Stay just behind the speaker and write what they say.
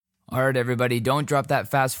All right, everybody, don't drop that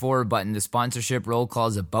fast forward button. The sponsorship roll call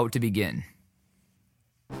is about to begin.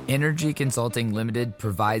 Energy Consulting Limited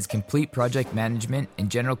provides complete project management and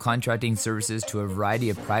general contracting services to a variety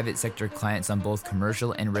of private sector clients on both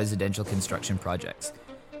commercial and residential construction projects.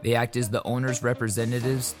 They act as the owner's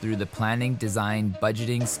representatives through the planning, design,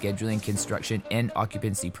 budgeting, scheduling, construction, and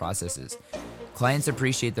occupancy processes. Clients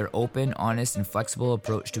appreciate their open, honest, and flexible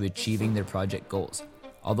approach to achieving their project goals.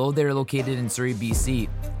 Although they're located in Surrey, BC,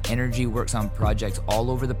 Energy works on projects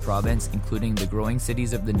all over the province, including the growing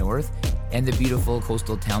cities of the north and the beautiful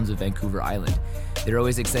coastal towns of Vancouver Island. They're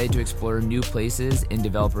always excited to explore new places and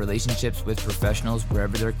develop relationships with professionals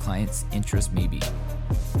wherever their clients' interests may be.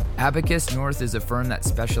 Abacus North is a firm that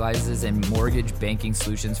specializes in mortgage banking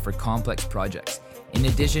solutions for complex projects. In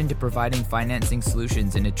addition to providing financing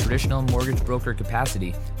solutions in a traditional mortgage broker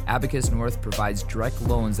capacity, Abacus North provides direct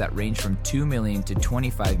loans that range from $2 million to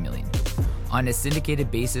 $25 million. On a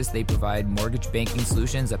syndicated basis, they provide mortgage banking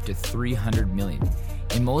solutions up to $300 million.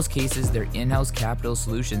 In most cases, their in-house capital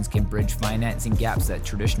solutions can bridge financing gaps that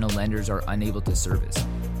traditional lenders are unable to service.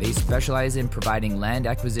 They specialize in providing land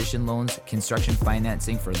acquisition loans, construction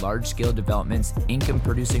financing for large-scale developments,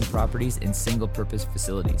 income-producing properties, and single-purpose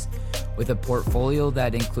facilities. With a portfolio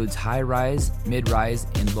that includes high-rise, mid-rise,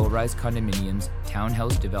 and low-rise condominiums,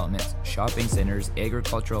 townhouse developments, shopping centers,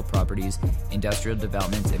 agricultural properties, industrial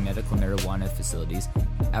developments, and medical marijuana facilities,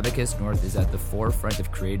 Abacus North is at the forefront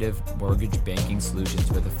of creative mortgage banking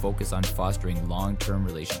solutions with a focus on fostering long-term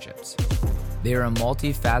relationships. They are a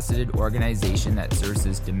multifaceted organization that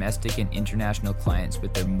services domestic and international clients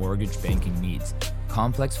with their mortgage banking needs.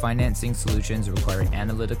 Complex financing solutions require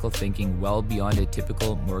analytical thinking well beyond a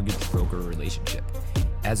typical mortgage broker relationship.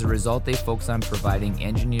 As a result, they focus on providing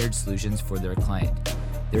engineered solutions for their client.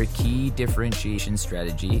 Their key differentiation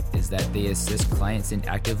strategy is that they assist clients in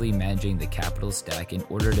actively managing the capital stack in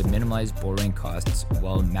order to minimize borrowing costs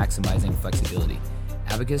while maximizing flexibility.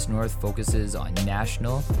 Abacus North focuses on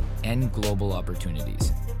national and global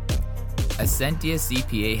opportunities. Ascentia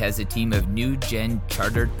CPA has a team of new-gen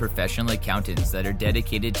chartered professional accountants that are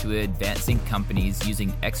dedicated to advancing companies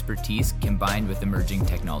using expertise combined with emerging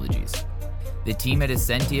technologies. The team at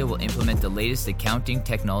Ascentia will implement the latest accounting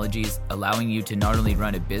technologies, allowing you to not only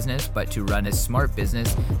run a business, but to run a smart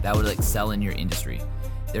business that will excel in your industry.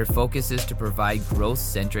 Their focus is to provide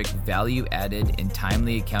growth-centric, value-added, and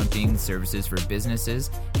timely accounting services for businesses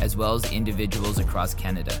as well as individuals across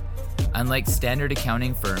Canada. Unlike standard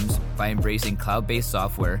accounting firms, by embracing cloud-based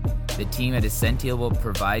software, the team at Ascentia will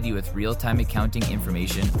provide you with real-time accounting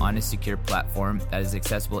information on a secure platform that is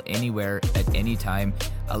accessible anywhere at any time,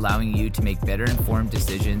 allowing you to make better informed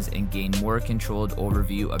decisions and gain more controlled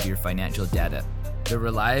overview of your financial data. The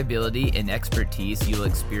reliability and expertise you will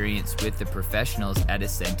experience with the professionals at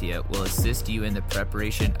Ascentia will assist you in the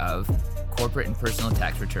preparation of corporate and personal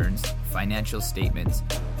tax returns, financial statements,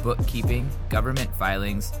 bookkeeping, government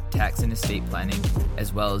filings, tax and estate planning,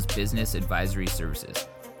 as well as business advisory services.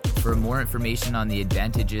 For more information on the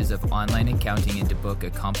advantages of online accounting and to book a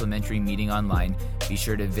complimentary meeting online, be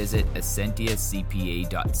sure to visit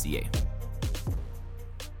ascentiacpa.ca.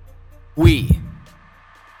 We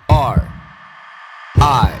are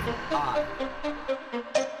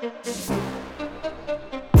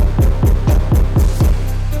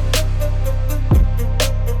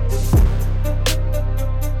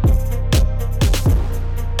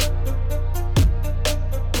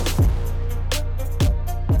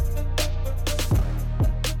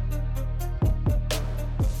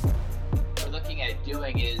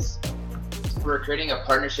we're creating a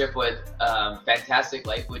partnership with Fantastic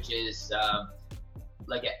Life, which is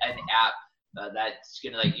like an app that's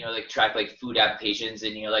gonna track food adaptations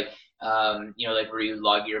and where you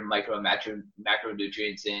log your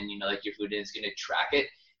macronutrients in your food, and it's gonna track it.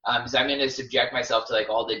 So I'm gonna subject myself to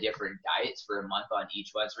all the different diets for a month on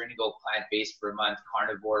each one. So we're gonna go plant-based for a month,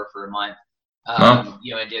 carnivore for a month, and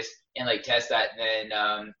test that. And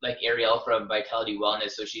then Ariel from Vitality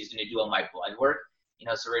Wellness, so she's gonna do all my blood work.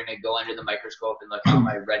 So we're going to go under the microscope and look how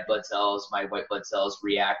my red blood cells, my white blood cells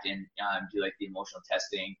react, and do the emotional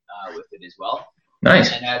testing with it as well.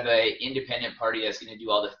 Nice. And have an independent party that's going to do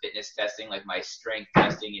all the fitness testing, like my strength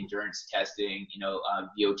testing, endurance testing,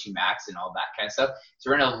 VO2 max and all that kind of stuff. So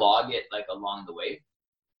we're going to log it along the way.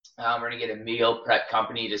 We're going to get a meal prep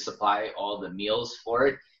company to supply all the meals for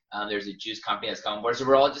it. There's a juice company that's coming on board. So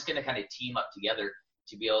we're all just going to kind of team up together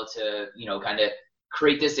to be able to, kind of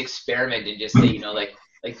create this experiment and just say,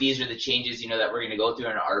 these are the changes, that we're going to go through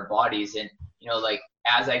in our bodies. And,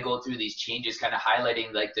 as I go through these changes, kind of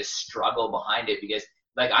highlighting the struggle behind it, because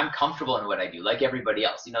like I'm comfortable in what I do, like everybody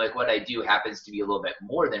else. You know, like what I do happens to be a little bit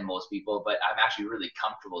more than most people, but I'm actually really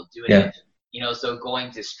comfortable doing it. You know, so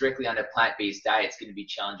going to strictly on a plant-based diet is going to be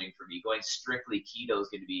challenging for me. Going strictly keto is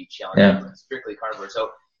going to be challenging. Strictly carnivore. So,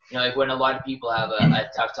 you know, like when a lot of people have a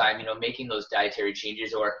tough time, you know, making those dietary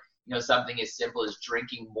changes, or, you know, something as simple as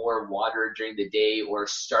drinking more water during the day, or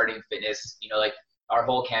starting fitness, you know, like our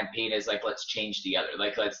whole campaign is like, let's change together.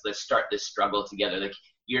 Like, let's start this struggle together. Like,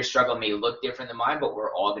 your struggle may look different than mine, but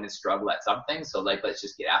we're all going to struggle at something. So like, let's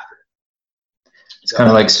just get after it. It's kind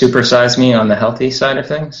of like Supersize Me on the healthy side of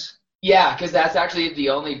things. Yeah, because that's actually the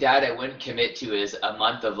only diet I wouldn't commit to, is a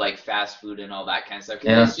month of like fast food and all that kind of stuff.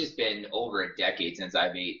 Because it's just been over a decade since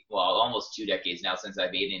I've ate, well, almost 2 decades now since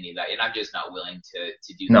I've ate any of that, and I'm just not willing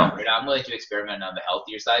to do that right now. I'm willing to experiment on the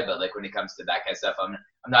healthier side, but like when it comes to that kind of stuff, I'm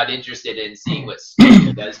not interested in seeing what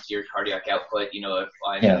smoking does to your cardiac output. You know, if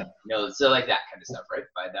I, you know, so like that kind of stuff, right?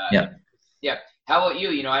 But yeah. How about you?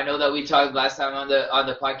 You know, I know that we talked last time on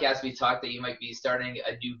the podcast. We talked that you might be starting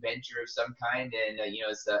a new venture of some kind, and you know,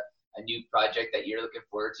 it's a new project that you're looking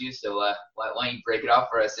forward to. So why don't you break it off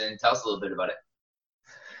for us and tell us a little bit about it?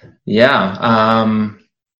 Yeah.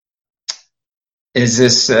 Is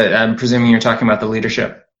this, I'm presuming you're talking about the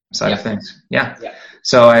leadership side of things. Yeah.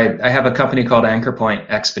 So I have a company called Anchor Point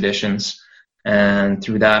Expeditions, and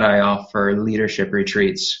through that I offer leadership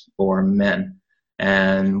retreats for men.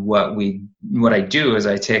 And what I do is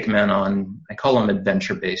I take men on, I call them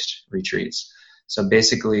adventure-based retreats. So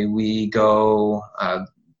basically we go,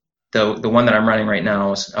 the one that I'm running right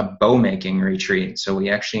now is a bow making retreat. So we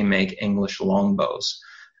actually make English longbows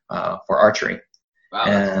for archery. Wow,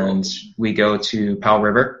 and cool. We go to Powell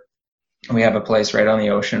River. We have a place right on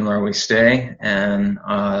the ocean where we stay, and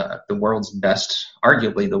arguably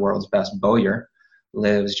the world's best bowyer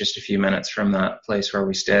lives just a few minutes from that place where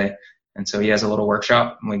we stay. And so he has a little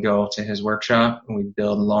workshop, and we go to his workshop and we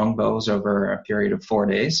build longbows over a period of 4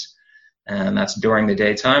 days. And that's during the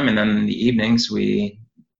daytime. And then in the evenings, we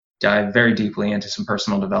dive very deeply into some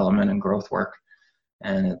personal development and growth work.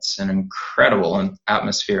 And it's an incredible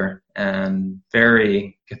atmosphere and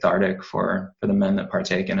very cathartic for the men that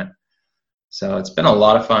partake in it. So it's been a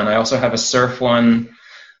lot of fun. I also have a surf one.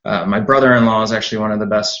 My brother-in-law is actually one of the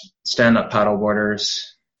best stand-up paddleboarders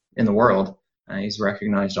in the world. He's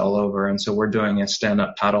recognized all over. And so we're doing a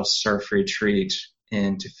stand-up paddle surf retreat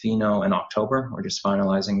in Tofino in October. We're just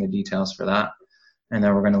finalizing the details for that. And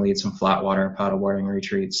then we're going to lead some flat water paddleboarding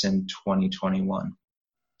retreats in 2021.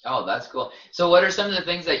 Oh, that's cool. So what are some of the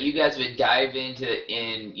things that you guys would dive into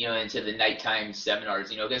into the nighttime seminars?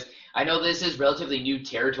 You know, because I know this is relatively new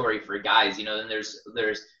territory for guys, you know, and there's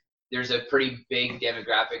a pretty big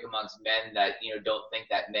demographic amongst men that, you know, don't think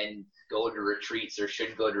that men go to retreats or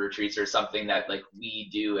should go to retreats, or something that like we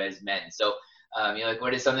do as men. So, you know, like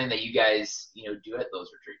what is something that you guys, you know, do at those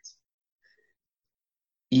retreats?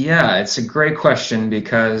 Yeah, it's a great question,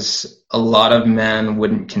 because a lot of men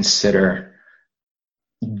wouldn't consider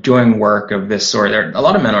doing work of this sort. A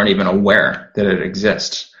lot of men aren't even aware that it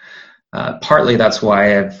exists. Partly that's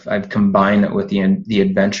why I've combined it with the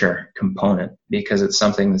adventure component, because it's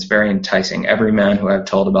something that's very enticing. Every man who I've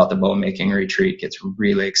told about the bow making retreat gets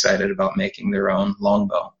really excited about making their own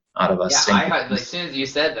longbow out of us. Yeah, as soon as you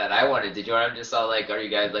said that, I wanted to join. I'm just all like, are you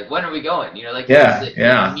guys like, when are we going? You know, like,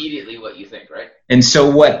 immediately what you think, right? And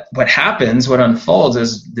so what happens, what unfolds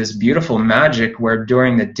is this beautiful magic where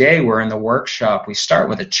during the day we're in the workshop, we start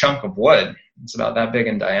with a chunk of wood. It's about that big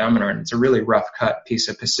in diameter, and it's a really rough cut piece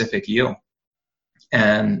of Pacific yew.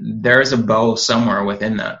 And there's a bow somewhere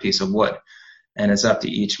within that piece of wood. And it's up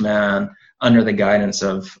to each man, under the guidance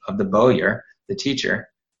of the bowyer, the teacher,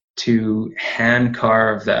 to hand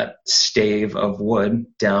carve that stave of wood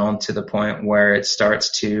down to the point where it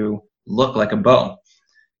starts to look like a bow.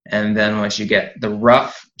 And then once you get the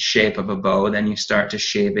rough shape of a bow, then you start to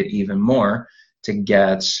shave it even more to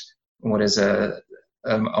get what is a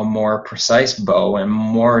more precise bow and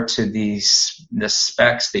more to the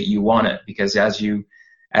specs that you want it. Because as you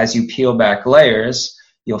peel back layers,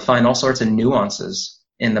 you'll find all sorts of nuances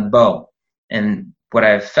in the bow. And what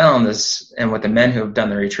I've found is, and what the men who have done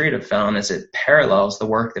the retreat have found, is it parallels the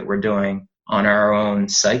work that we're doing on our own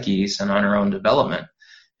psyches and on our own development,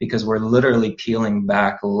 because we're literally peeling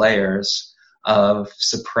back layers of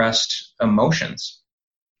suppressed emotions.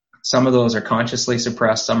 Some of those are consciously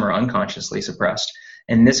suppressed, some are unconsciously suppressed.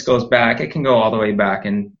 And this goes back, it can go all the way back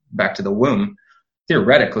to the womb.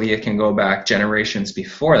 Theoretically, it can go back generations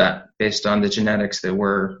before that, based on the genetics that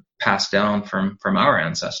were passed down from our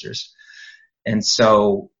ancestors. And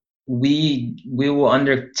so we will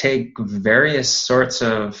undertake various sorts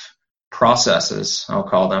of processes, I'll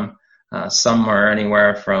call them. Some are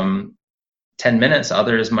anywhere from 10 minutes.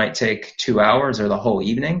 Others might take 2 hours or the whole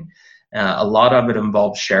evening. A lot of it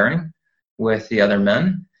involves sharing with the other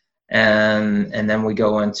men. And then we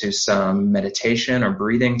go into some meditation or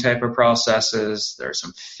breathing type of processes. There are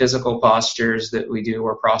some physical postures that we do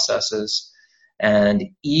or processes. And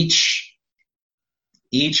each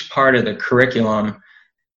part of the curriculum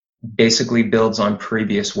basically builds on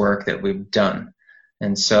previous work that we've done.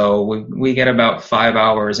 And so we get about 5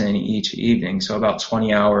 hours in each evening, so about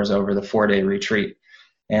 20 hours over the 4-day retreat.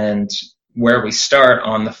 And where we start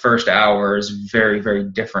on the first hour is very, very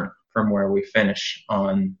different from where we finish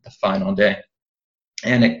on the final day.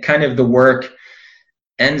 And it kind of, the work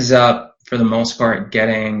ends up, for the most part,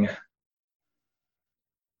 getting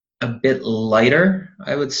a bit lighter,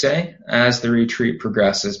 I would say, as the retreat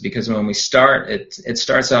progresses, because when we start, it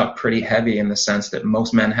starts out pretty heavy in the sense that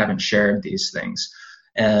most men haven't shared these things.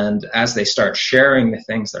 And as they start sharing the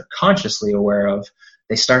things they're consciously aware of,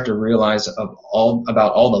 they start to realize about all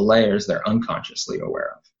the layers they're unconsciously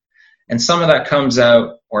aware of. And some of that comes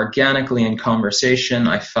out organically in conversation.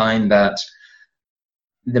 I find that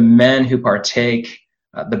the men who partake,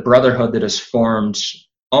 the brotherhood that is formed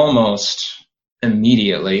almost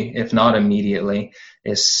immediately, if not immediately,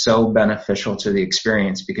 is so beneficial to the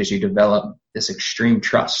experience, because you develop this extreme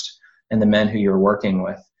trust in the men who you're working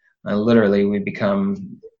with. Literally, we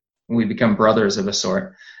become brothers of a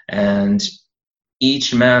sort, and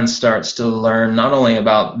each man starts to learn not only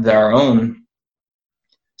about their own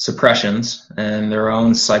suppressions and their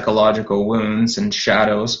own psychological wounds and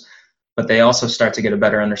shadows, but they also start to get a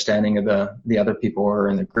better understanding of the other people who are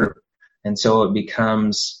in the group. And so it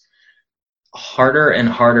becomes harder and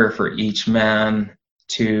harder for each man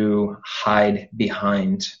to hide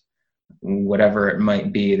behind whatever it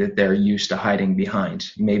might be that they're used to hiding behind.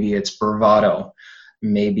 Maybe it's bravado,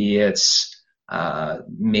 maybe it's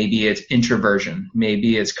introversion,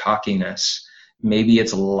 maybe it's cockiness, maybe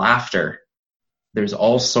it's laughter. There's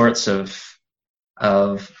all sorts of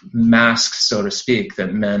masks, so to speak,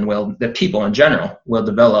 that people in general will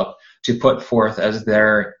develop to put forth as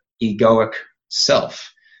their egoic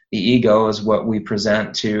self. The ego is what we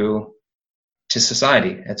present to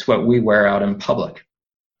society. It's what we wear out in public.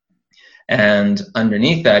 And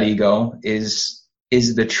underneath that ego is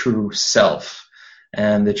the true self.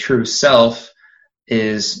 And the true self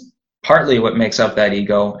is partly what makes up that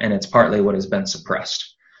ego, and it's partly what has been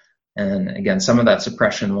suppressed. And again, some of that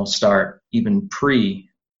suppression will start even pre-vitro.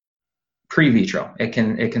 It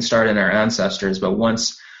can start in our ancestors, but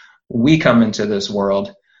once we come into this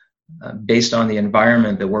world, based on the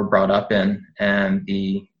environment that we're brought up in and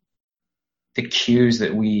the cues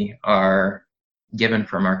that we are given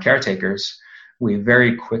from our caretakers, we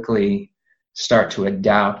very quickly start to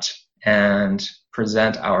adapt and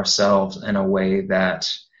present ourselves in a way that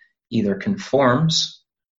either conforms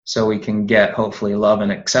so we can get hopefully love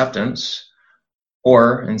and acceptance,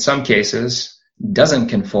 or in some cases doesn't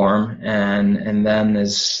conform, and then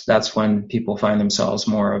that's when people find themselves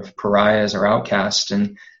more of pariahs or outcasts,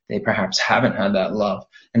 and they perhaps haven't had that love.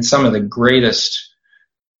 And some of the greatest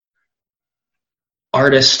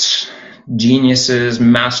artists, geniuses,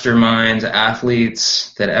 masterminds,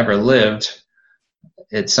 athletes that ever lived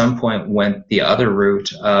at some point went the other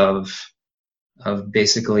route of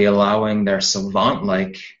basically allowing their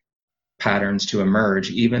savant-like patterns to emerge,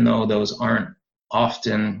 even though those aren't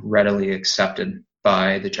often readily accepted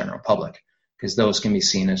by the general public, because those can be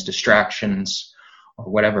seen as distractions or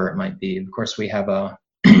whatever it might be. Of course, we have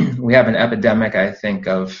an epidemic, I think,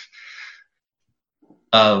 of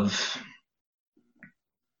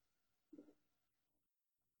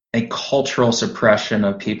a cultural suppression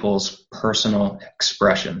of people's personal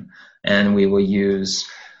expression. And we will use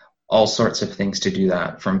all sorts of things to do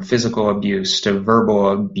that, from physical abuse to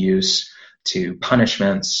verbal abuse to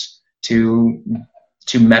punishments to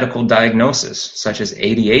medical diagnosis, such as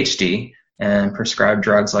ADHD, and prescribe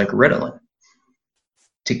drugs like Ritalin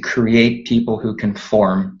to create people who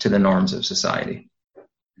conform to the norms of society.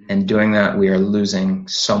 And doing that, we are losing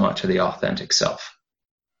so much of the authentic self.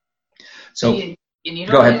 So, and you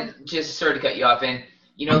know, go ahead. Just sorry to cut you off. And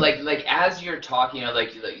you know, like as you're talking, you know,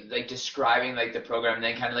 like describing like the program, and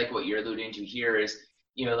then kind of like what you're alluding to here is,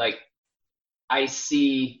 you know, like I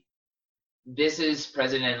see this is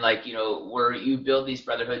present in, like, you know, where you build these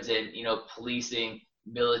brotherhoods in, you know, policing,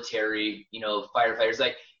 military, you know, firefighters,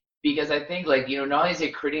 like, because I think, like, you know, not only is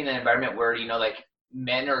it creating an environment where, you know, like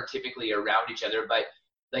men are typically around each other, but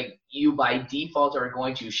like you by default are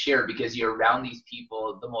going to share because you're around these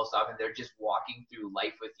people the most often. They're just walking through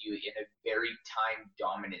life with you in a very time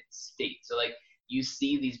dominant state. So like you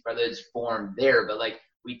see these brotherhoods form there, but like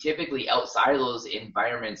we typically outside of those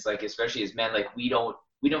environments, like especially as men, like we don't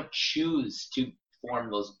we don't choose to form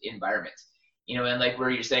those environments, you know. And like where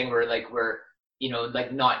you're saying we're you know,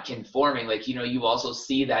 like not conforming, like, you know, you also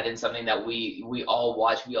see that in something that we all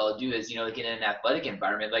watch, we all do, is, you know, like in an athletic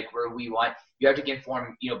environment, like where you have to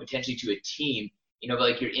conform, you know, potentially to a team, you know, but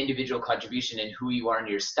like your individual contribution and who you are and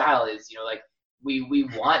your style is, you know, like we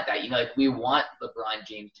want that, you know, like we want LeBron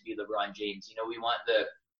James to be LeBron James, you know, we want the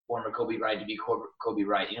former Kobe Bryant to be Kobe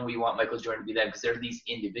Bryant, you know, we want Michael Jordan to be them, because they're these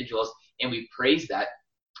individuals and we praise that.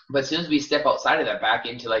 But as soon as we step outside of that, back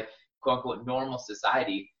into like quote unquote normal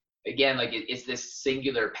society, again, like it's this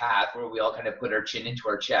singular path where we all kind of put our chin into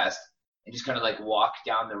our chest and just kind of like walk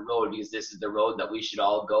down the road, because this is the road that we should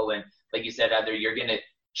all go. And like you said, either you're going to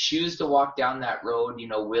choose to walk down that road, you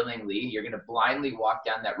know, willingly, you're going to blindly walk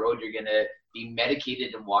down that road, you're going to be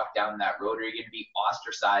medicated and walk down that road, or you're going to be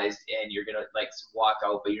ostracized and you're going to like walk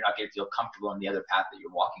out, but you're not going to feel comfortable on the other path that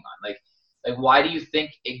you're walking on. Like why do you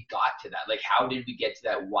think it got to that? Like, how did we get to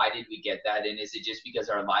that? Why did we get that? And is it just because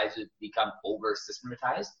our lives have become over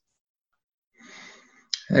systematized?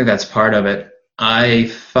 I think that's part of it. I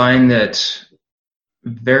find that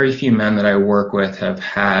very few men that I work with have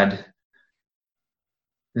had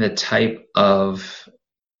the type of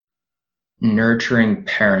nurturing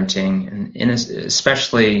parenting, and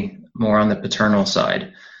especially more on the paternal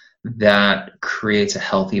side, that creates a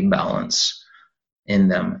healthy balance in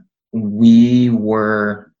them. We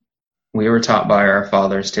were taught by our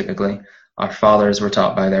fathers typically. Our fathers were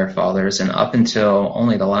taught by their fathers, and up until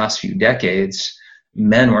only the last few decades,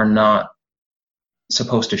 men were not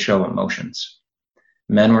supposed to show emotions.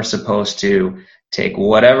 Men were supposed to take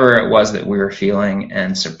whatever it was that we were feeling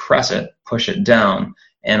and suppress it, push it down,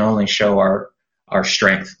 and only show our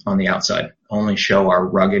strength on the outside, only show our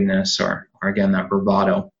ruggedness or again, that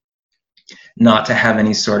bravado, not to have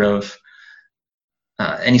any sort of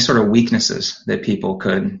weaknesses that people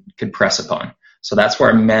could press upon. So that's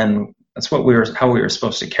where how we were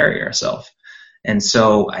supposed to carry ourselves. And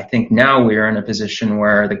so I think now we are in a position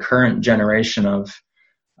where the current generation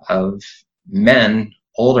of men,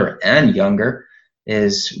 older and younger,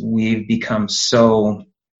 is we've become so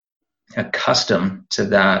accustomed to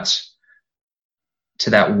that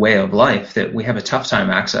way of life that we have a tough time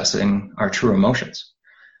accessing our true emotions.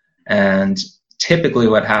 And typically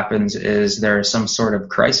what happens is there is some sort of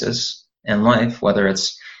crisis in life, whether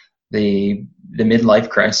it's the midlife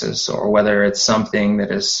crisis or whether it's something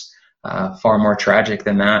that is far more tragic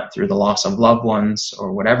than that through the loss of loved ones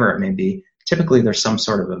or whatever it may be. Typically there's some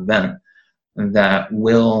sort of event that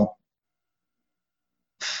will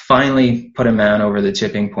finally put a man over the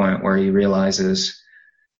tipping point where he realizes,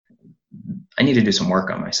 I need to do some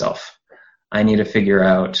work on myself. I need to figure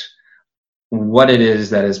out what it is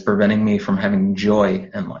that is preventing me from having joy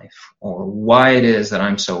in life, or why it is that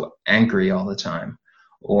I'm so angry all the time,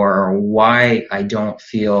 or why I don't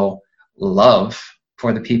feel love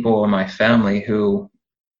for the people in my family who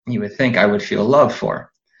you would think I would feel love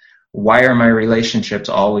for. Why are my relationships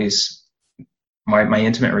always, my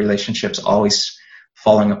intimate relationships always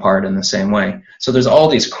falling apart in the same way? So there's all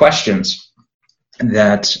these questions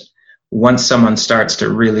that once someone starts to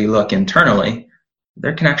really look internally,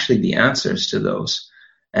 there can actually be answers to those.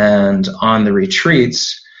 And on the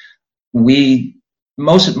retreats,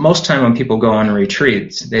 most time when people go on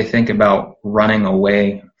retreats, they think about running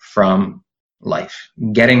away from life,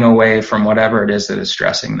 getting away from whatever it is that is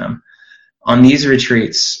stressing them. On these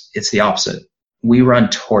retreats, it's the opposite. We run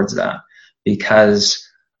towards that because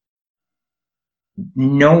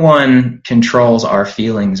no one controls our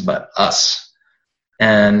feelings but us.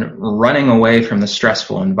 And running away from the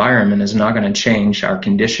stressful environment is not going to change our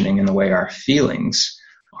conditioning and the way our feelings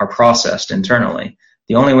are processed internally.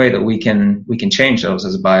 The only way that we can change those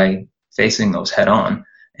is by facing those head on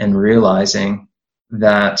and realizing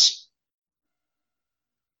that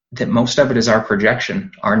most of it is our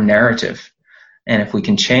projection, our narrative. And if we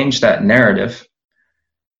can change that narrative,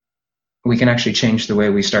 we can actually change the way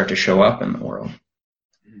we start to show up in the world.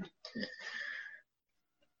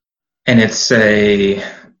 And it's a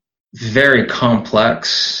very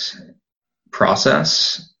complex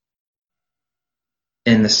process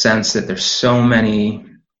in the sense that there's so many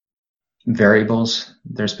variables.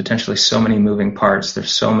 There's potentially so many moving parts.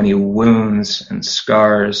 There's so many wounds and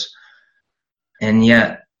scars. And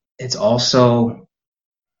yet it's also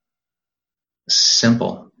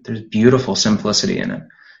simple. There's beautiful simplicity in it.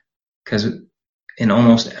 Because in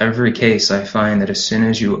almost every case, I find that as soon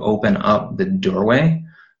as you open up the doorway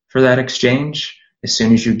for that exchange, as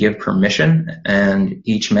soon as you give permission, and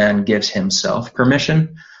each man gives himself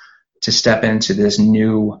permission to step into this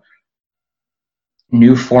new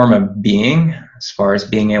form of being, as far as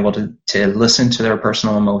being able to listen to their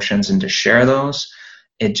personal emotions and to share those,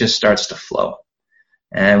 it just starts to flow.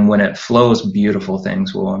 And when it flows, beautiful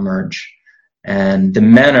things will emerge. And the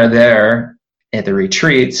men are there at the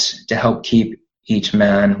retreats to help keep each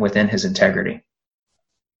man within his integrity.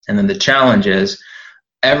 And then the challenge is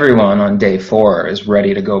everyone on day 4 is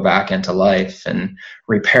ready to go back into life and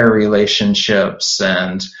repair relationships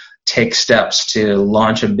and take steps to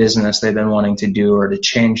launch a business they've been wanting to do, or to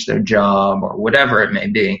change their job, or whatever it may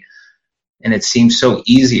be. And it seems so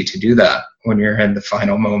easy to do that when you're in the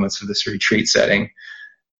final moments of this retreat setting.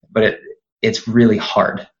 But it's really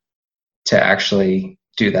hard to actually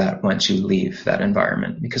do that once you leave that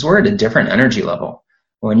environment, because we're at a different energy level.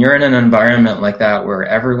 When you're in an environment like that where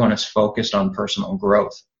everyone is focused on personal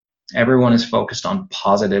growth, everyone is focused on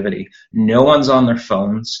positivity, no one's on their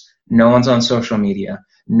phones, no one's on social media,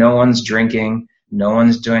 no one's drinking, no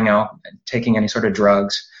one's taking any sort of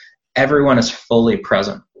drugs. Everyone is fully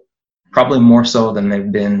present, probably more so than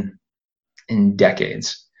they've been in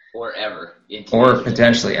decades. Or ever. Or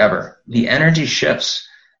potentially ever. The energy shifts,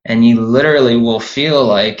 and you literally will feel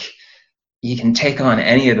like you can take on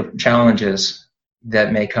any of the challenges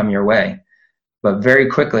that may come your way. But very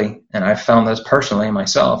quickly, and I've found this personally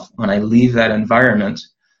myself, when I leave that environment,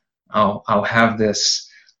 I'll have this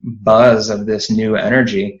buzz of this new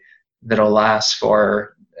energy that'll last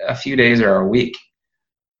for a few days or a week.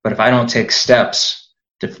 But if I don't take steps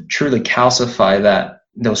to truly calcify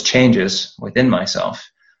those changes within myself,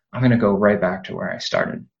 I'm going to go right back to where I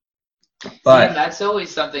started. But that's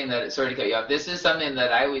always something that, sorry to cut you off, this is something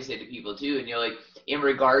that I always say to people too. And like in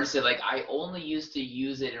regards to I only used to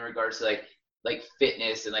use it in regards to like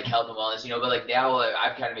fitness and health and wellness, but like now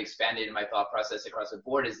I've kind of expanded in my thought process across the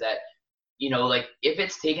board, is that, like if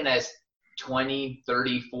it's taken us 20,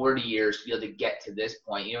 30, 40 years to be able to get to this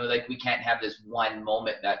point, we can't have this one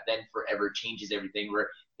moment that then forever changes everything, where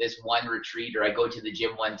this one retreat, or I go to the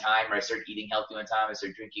gym one time, or I start eating healthy one time, I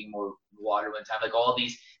start drinking more water one time, all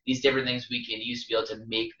these different things we can use to be able to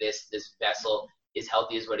make this vessel as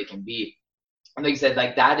healthy as what it can be. And like I said,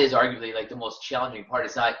 that is arguably the most challenging part.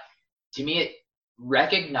 It's not, to me,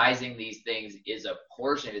 recognizing these things is a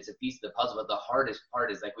portion, it's a piece of the puzzle, but the hardest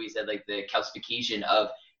part is, like we said, the calcification of,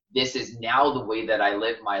 this is now the way that I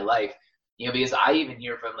live my life, because I even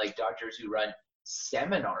hear from doctors who run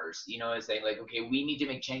seminars, saying okay, we need to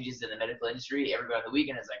make changes in the medical industry. Everybody on the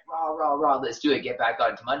weekend is rah, let's do it. Get back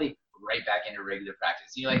on to Monday, right back into regular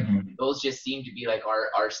practice. Those just seem to be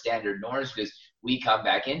our standard norms, because we come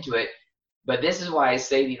back into it. But this is why I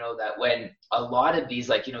say, that when a lot of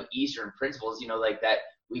these Eastern principles, that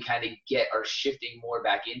we kind of are shifting more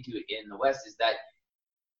back into in the West, is that,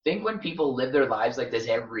 think when people live their lives like this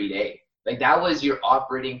every day, that was your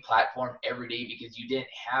operating platform every day, because you didn't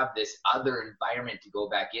have this other environment to go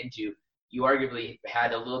back into. You arguably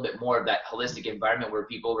had a little bit more of that holistic environment where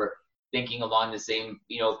people were thinking along the same,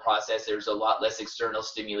 process. There's a lot less external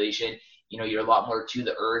stimulation. You're a lot more to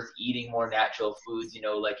the earth, eating more natural foods,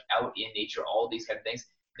 out in nature, all these kind of things.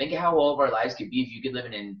 Think of how all of our lives could be if you could live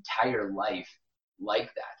an entire life like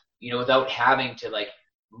that, without having to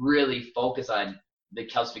really focus on the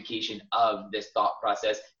calcification of this thought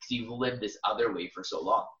process, because you've lived this other way for so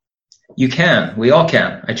long. You can. We all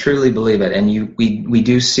can. I truly believe it. And we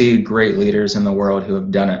do see great leaders in the world who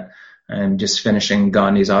have done it. I'm just finishing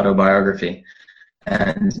Gandhi's autobiography.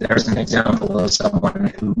 And there's an example of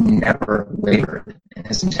someone who never wavered in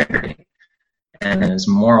his integrity and in his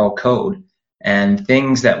moral code, and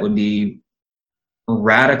things that would be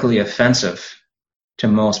radically offensive to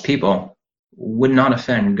most people would not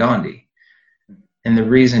offend Gandhi. And the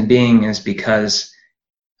reason being is because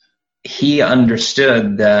he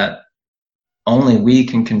understood that only we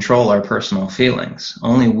can control our personal feelings.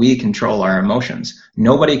 Only we control our emotions.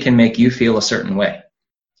 Nobody can make you feel a certain way.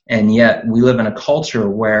 And yet we live in a culture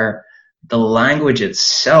where the language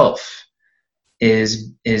itself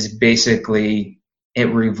is basically,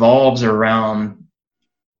 it revolves around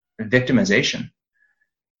victimization.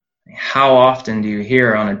 How often do you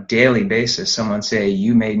hear on a daily basis someone say,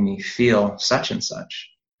 you made me feel such and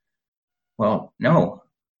such? Well, no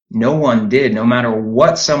one did. No matter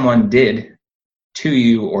what someone did to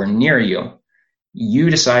you or near you, you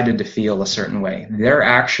decided to feel a certain way. Their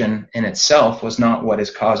action in itself was not what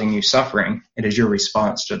is causing you suffering. It is your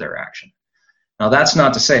response to their action. Now, that's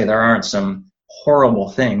not to say there aren't some horrible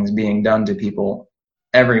things being done to people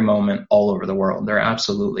every moment all over the world. There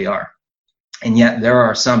absolutely are. And yet there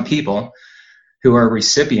are some people who are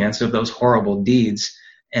recipients of those horrible deeds,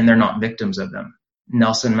 and they're not victims of them.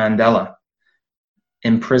 Nelson Mandela,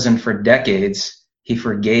 imprisoned for decades, he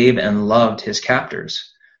forgave and loved his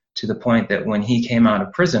captors, to the point that when he came out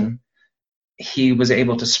of prison, he was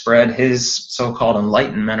able to spread his so-called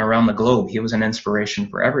enlightenment around the globe. He was an inspiration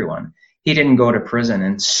for everyone. He didn't go to prison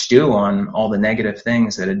and stew on all the negative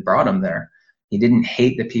things that had brought him there. He didn't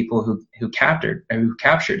hate the people who captured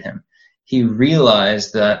him. He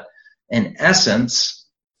realized that, in essence,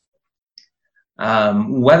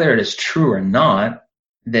 whether it is true or not,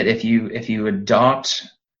 that if you adopt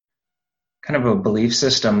kind of a belief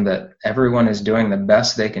system that everyone is doing the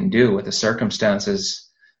best they can do with the circumstances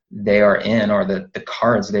they are in, or the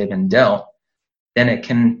cards they've been dealt, then it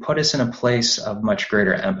can put us in a place of much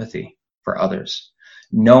greater empathy for others.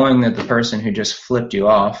 Knowing that the person who just flipped you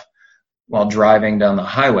off while driving down the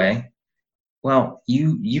highway, well,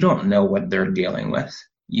 you don't know what they're dealing with.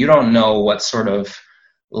 You don't know what sort of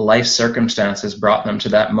life circumstances brought them to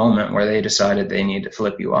that moment where they decided they need to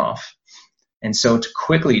flip you off. And so to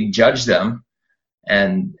quickly judge them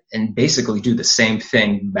and basically do the same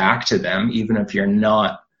thing back to them, even if you're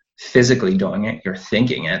not physically doing it, you're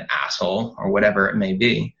thinking it, asshole, or whatever it may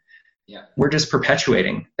be. Yeah. We're just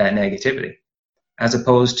perpetuating that negativity, as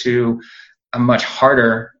opposed to a much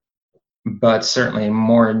harder, but certainly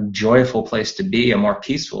more joyful place to be, a more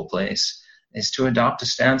peaceful place, is to adopt a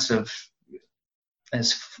stance of,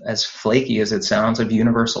 as flaky as it sounds, of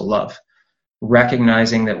universal love,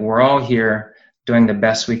 recognizing that we're all here doing the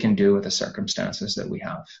best we can do with the circumstances that we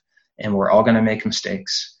have. And we're all going to make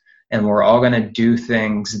mistakes. And we're all going to do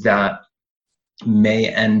things that may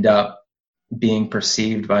end up being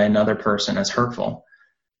perceived by another person as hurtful.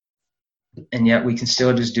 And yet we can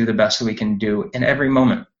still just do the best that we can do in every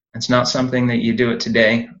moment. It's not something that you do it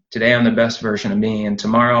today. Today I'm the best version of me, and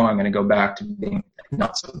tomorrow I'm going to go back to being a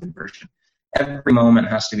not so good version. Every moment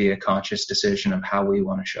has to be a conscious decision of how we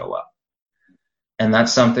want to show up. And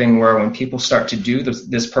that's something where when people start to do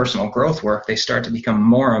this personal growth work, they start to become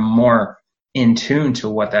more and more in tune to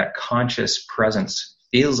what that conscious presence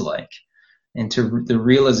feels like, and to the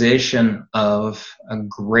realization of a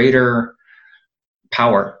greater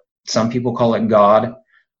power. Some people call it God.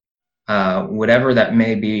 Whatever that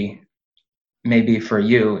may be for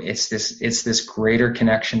you, it's this greater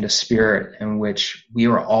connection to spirit in which we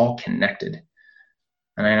are all connected.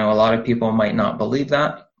 And I know a lot of people might not believe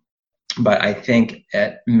that, but I think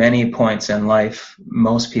at many points in life,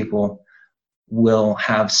 most people will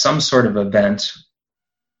have some sort of event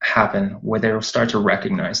happen where they will start to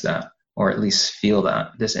recognize that, or at least feel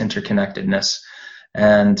that, this interconnectedness.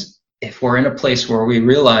 And if we're in a place where we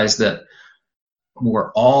realize that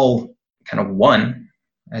we're all kind of one,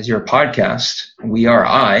 as your podcast, we are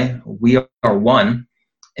one,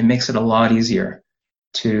 it makes it a lot easier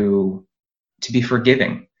to be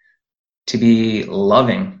forgiving, to be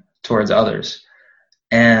loving towards others.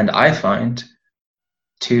 And I find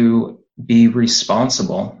to be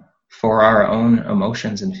responsible for our own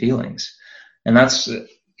emotions and feelings. And that's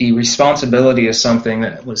the responsibility is something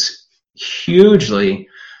that was hugely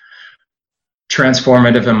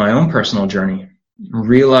transformative in my own personal journey,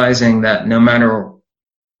 realizing that no matter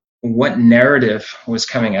what narrative was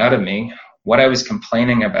coming out of me, what I was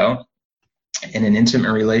complaining about in an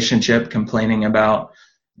intimate relationship, complaining about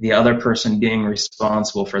the other person being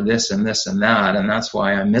responsible for this and this and that, and that's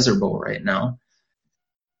why I'm miserable right now.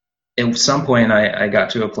 At some point, I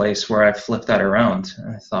got to a place where I flipped that around.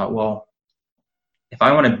 And I thought, well, if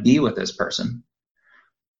I want to be with this person,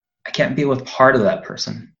 I can't be with part of that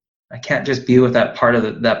person. I can't just be with that part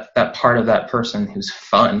of that part of that person who's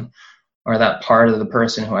fun, or that part of the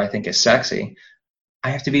person who I think is sexy. I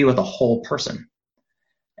have to be with a whole person.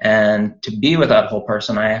 And to be with that whole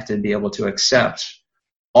person, I have to be able to accept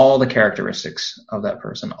all the characteristics of that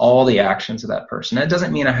person, all the actions of that person. It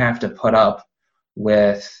doesn't mean I have to put up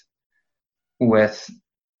with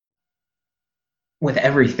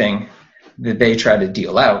everything that they try to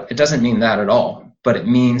deal out. It doesn't mean that at all. But it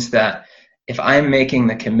means that if I'm making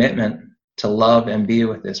the commitment to love and be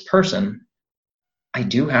with this person, I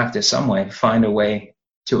do have to some way find a way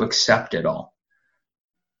to accept it all.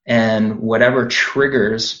 And whatever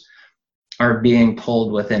triggers are being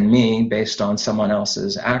pulled within me based on someone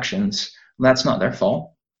else's actions, that's not their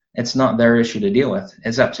fault. It's not their issue to deal with.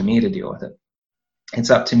 It's up to me to deal with it. It's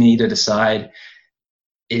up to me to decide,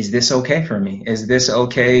 is this okay for me? Is this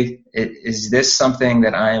okay? Is this something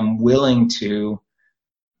that I am willing to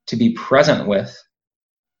be present with?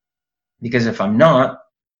 Because if I'm not,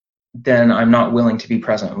 then I'm not willing to be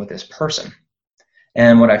present with this person.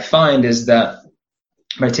 And what I find is that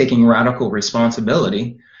by taking radical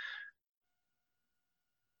responsibility,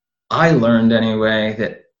 I learned anyway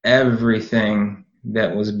that everything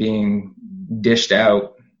that was being dished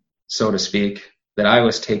out, so to speak, that I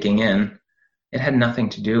was taking in, it had nothing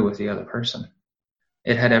to do with the other person.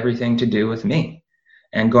 It had everything to do with me.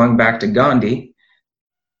 And going back to Gandhi,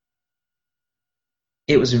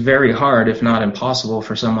 it was very hard, if not impossible,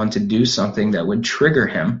 for someone to do something that would trigger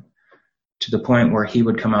him to the point where he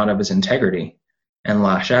would come out of his integrity and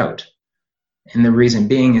lash out. And the reason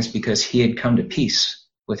being is because he had come to peace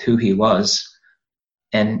with who he was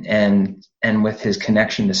and with his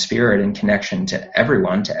connection to spirit and connection to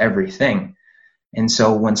everyone, to everything. And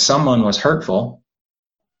so when someone was hurtful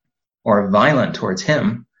or violent towards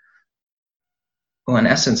him, well, in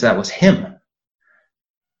essence, that was him.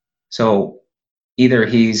 So either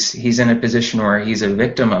he's in a position where he's a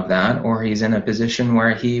victim of that, or he's in a position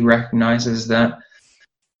where he recognizes that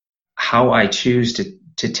how I choose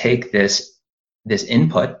to take this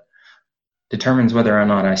input determines whether or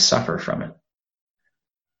not I suffer from it.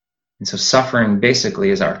 And so suffering basically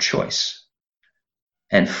is our choice.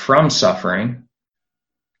 And from suffering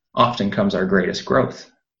often comes our greatest growth.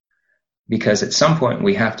 Because at some point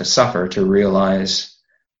we have to suffer to realize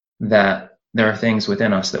that there are things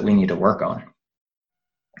within us that we need to work on.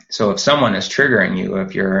 So if someone is triggering you,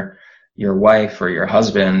 if your wife or your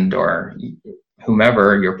husband or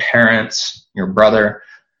whomever, your parents, your brother,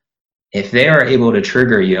 if they are able to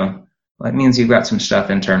trigger you, well, that means you've got some stuff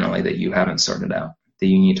internally that you haven't sorted out, that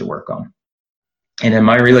you need to work on. And in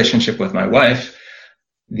my relationship with my wife,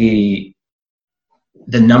 the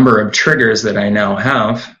number of triggers that I now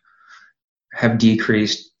have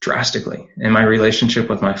decreased drastically. In my relationship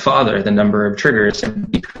with my father, the number of triggers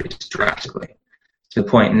have decreased drastically, to the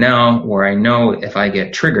point now where I know if I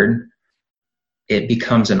get triggered, it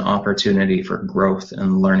becomes an opportunity for growth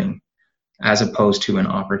and learning, as opposed to an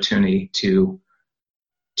opportunity to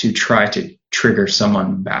try to trigger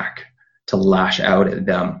someone back, to lash out at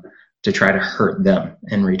them, to try to hurt them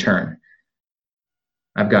in return.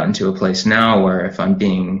 I've gotten to a place now where if I'm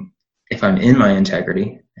in my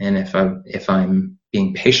integrity and if I'm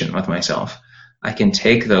being patient with myself, I can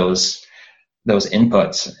take those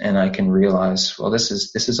inputs and I can realize, well, this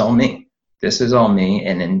is all me. This is all me.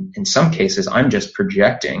 And in some cases, I'm just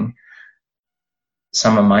projecting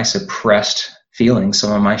some of my suppressed feelings,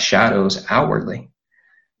 some of my shadows outwardly.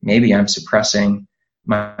 Maybe I'm suppressing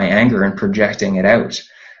my anger and projecting it out,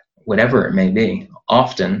 whatever it may be.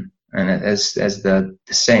 Often, and as the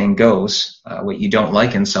saying goes, what you don't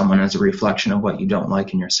like in someone is a reflection of what you don't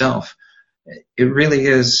like in yourself. It really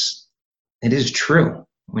is, it is true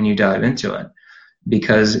when you dive into it,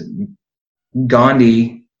 because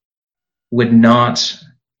Gandhi would not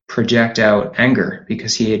project out anger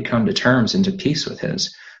because he had come to terms and to peace with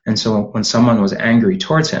his. And so when someone was angry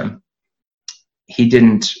towards him, he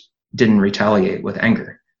didn't retaliate with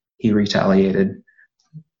anger. He retaliated,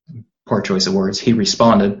 poor choice of words, he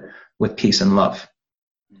responded with peace and love.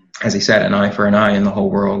 As he said, an eye for an eye and the whole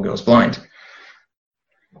world goes blind.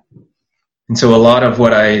 And so a lot of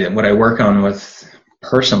what I work on with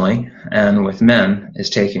personally and with men is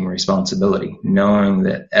taking responsibility, knowing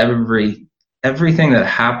that everything that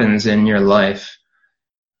happens in your life,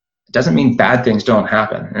 it doesn't mean bad things don't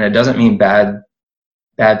happen, and it doesn't mean bad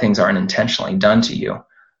things aren't intentionally done to you,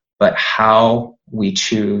 but how we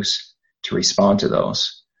choose to respond to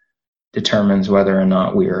those determines whether or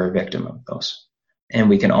not we are a victim of those. And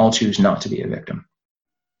we can all choose not to be a victim.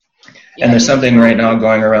 Yeah, and there's something right now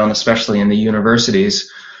going around, especially in the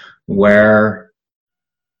universities, where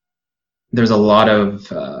there's a lot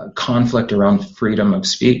of conflict around freedom of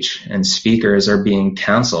speech, and speakers are being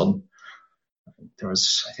canceled. There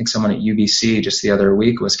was, I think, someone at UBC just the other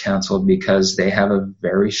week was canceled because they have a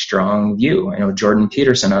very strong view. I know Jordan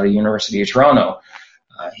Peterson out of University of Toronto,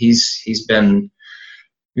 he's been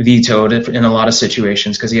vetoed in a lot of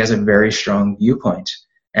situations because he has a very strong viewpoint.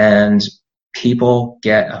 And people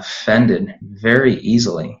get offended very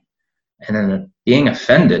easily. And then being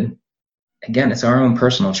offended, again, it's our own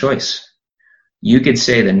personal choice. You could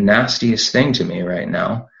say the nastiest thing to me right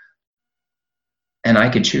now, and I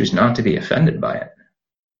could choose not to be offended by it.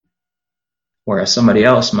 Whereas somebody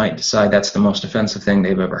else might decide that's the most offensive thing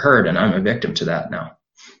they've ever heard, and I'm a victim to that now.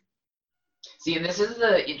 See, and this is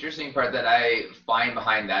the interesting part that I find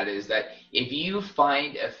behind that, is that if you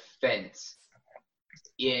find offense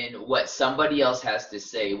in what somebody else has to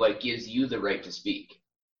say, what gives you the right to speak?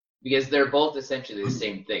 Because they're both essentially the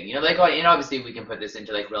same thing. You know, like, and obviously we can put this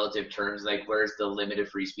into like relative terms, like where's the limit of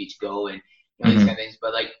free speech go, and these kind of things.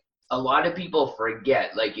 But like a lot of people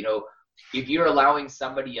forget, like, you know, if you're allowing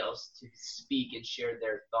somebody else to speak and share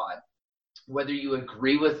their thought, whether you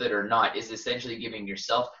agree with it or not, is essentially giving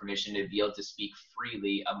yourself permission to be able to speak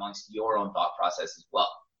freely amongst your own thought process as well.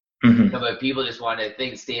 Mm-hmm. You know, but people just want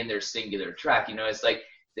to stay in their singular track. You know, it's like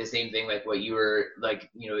the same thing, like what you were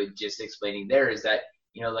like, you know, just explaining there, is that,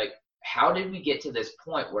 you know, like, how did we get to this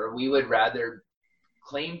point where we would rather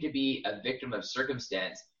claim to be a victim of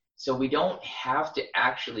circumstance, so we don't have to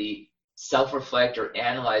actually self-reflect or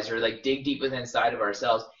analyze or like dig deep within inside of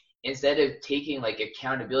ourselves, instead of taking like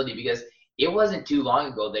accountability. Because it wasn't too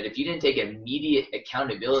long ago that if you didn't take immediate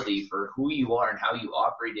accountability for who you are and how you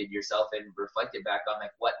operated yourself and reflected back on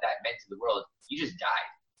like what that meant to the world, you just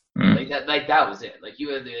died. Like that was it. Like you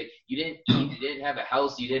didn't eat, you didn't have a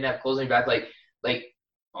house, you didn't have clothes on your back, like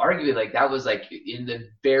arguably like that was like in the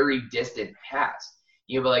very distant past.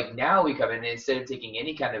 But like now we come in and instead of taking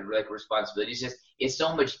any kind of like responsibility, it's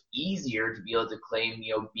so much easier to be able to claim,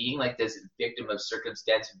 being like this victim of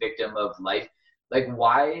circumstance, victim of life. Like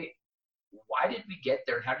why did we get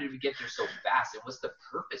there, and how did we get there so fast, and what's the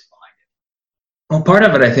purpose behind it? Well, part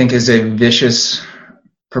of it I think is a vicious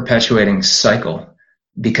perpetuating cycle,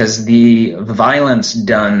 because the violence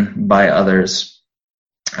done by others,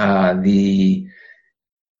 the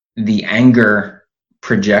anger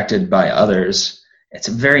projected by others, it's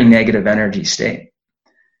a very negative energy state.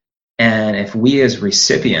 And if we as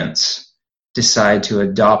recipients decide to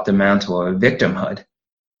adopt the mantle of victimhood,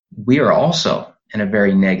 we are also in a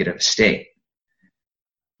very negative state,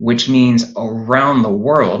 which means around the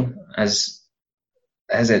world, as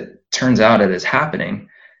it turns out it is happening,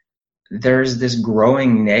 there's this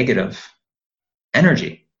growing negative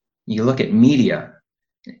energy. You look at media,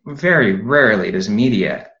 very rarely does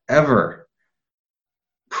media ever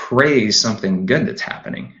praise something good that's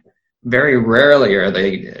happening. Very rarely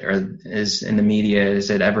is in the media is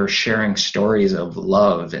it ever sharing stories of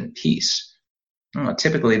love and peace.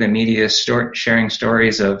 Typically the media is sharing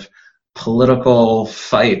stories of political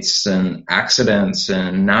fights and accidents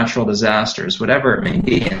and natural disasters, whatever it may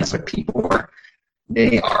be. And that's what people are.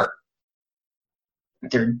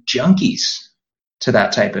 They're junkies to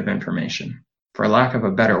that type of information, for lack of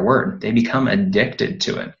a better word. They become addicted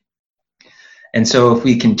to it. And so if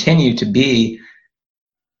we continue to be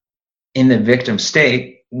in the victim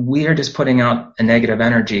state, we are just putting out a negative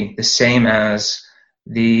energy, the same as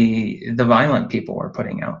the violent people are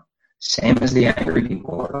putting out, same as the angry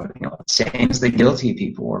people are putting out, same as the guilty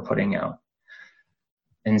people are putting out.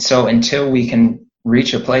 And so until we can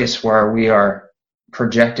reach a place where we are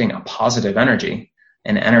projecting a positive energy,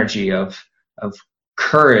 an energy of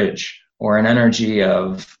courage, or an energy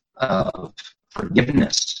of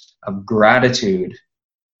forgiveness, of gratitude,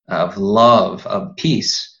 of love, of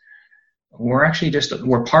peace, we're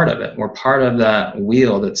part of it. We're part of that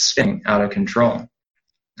wheel that's spinning out of control.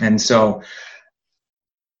 And so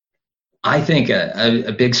I think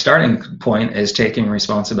a big starting point is taking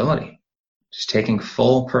responsibility, just taking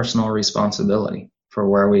full personal responsibility for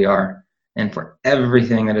where we are and for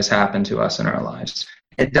everything that has happened to us in our lives.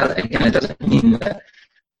 It doesn't mean that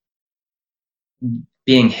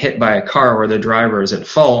being hit by a car where the driver is at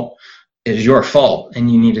fault is your fault,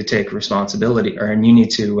 and you need to take responsibility, and you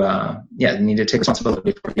need to take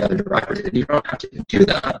responsibility for the other driver. You don't have to do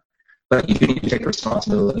that, but you need to take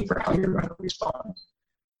responsibility for how you're going to respond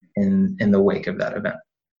in the wake of that event.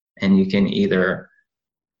 And you can either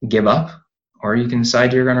give up, or you can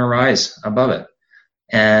decide you're going to rise above it.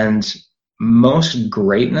 And most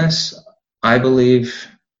greatness, I believe,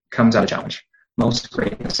 comes out of challenge. Most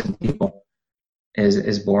greatness in people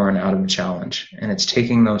is born out of a challenge. And it's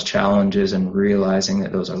taking those challenges and realizing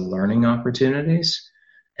that those are learning opportunities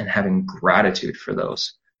and having gratitude for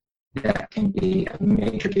those. That can be a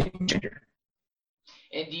major game changer.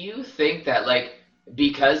 And do you think that, like,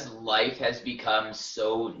 because life has become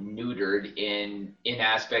so neutered in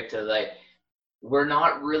aspect of, like, we're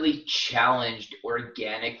not really challenged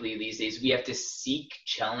organically these days. We have to seek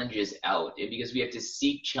challenges out. And because we have to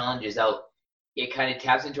seek challenges out, it kind of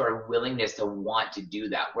taps into our willingness to want to do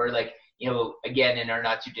that. Where, like, again, in our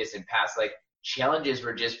not too distant past, like, challenges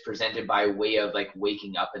were just presented by way of like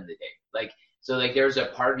waking up in the day. Like, so like there's a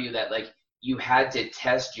part of you that like you had to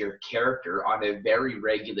test your character on a very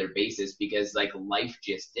regular basis because like life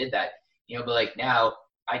just did that. But like now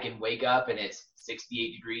I can wake up and it's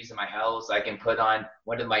 68 degrees in my house. I can put on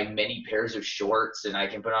one of my many pairs of shorts, and I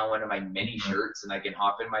can put on one of my many shirts, and I can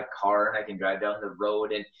hop in my car and I can drive down the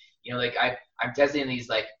road. And like I'm testing these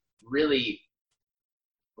like really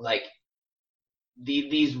like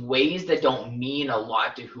these ways that don't mean a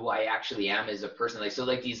lot to who I actually am as a person. Like, so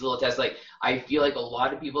like these little tests, like I feel like a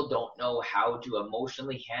lot of people don't know how to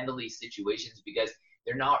emotionally handle these situations because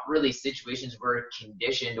they're not really situations we're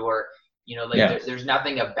conditioned, or there's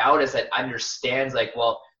nothing about us that understands like,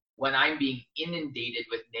 well, when I'm being inundated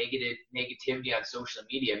with negativity on social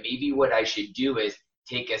media, maybe what I should do is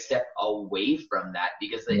take a step away from that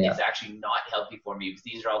because it's actually not healthy for me, because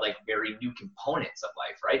these are all like very new components of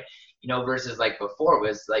life, right? Versus like before it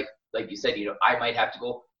was like you said, I might have to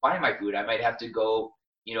go find my food. I might have to go,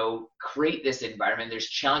 create this environment. There's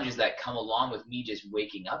challenges that come along with me just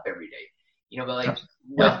waking up every day, but like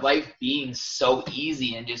with life being so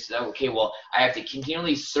easy and just, okay, well, I have to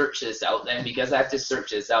continually search this out. Then because I have to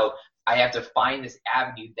search this out, I have to find this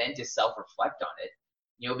avenue then to self-reflect on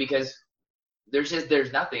it, because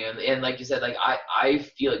there's nothing. And like you said, like I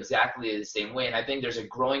feel exactly the same way. And I think there's a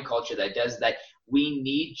growing culture that does that. We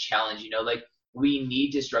need challenge, like we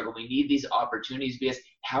need to struggle. We need these opportunities, because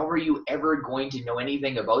how are you ever going to know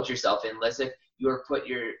anything about yourself unless if you are put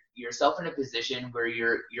yourself in a position where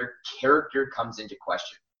your character comes into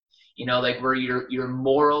question, like where your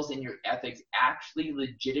morals and your ethics actually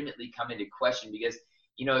legitimately come into question. Because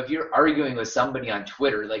if you're arguing with somebody on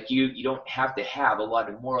Twitter, like you don't have to have a lot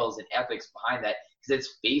of morals and ethics behind that, because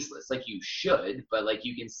it's faceless. Like you should, but like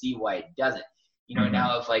you can see why it doesn't.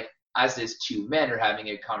 Now if like us as two men are having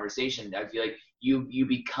a conversation, I feel like you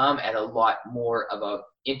become at a lot more of a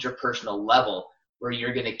interpersonal level where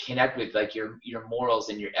you're going to connect with like your morals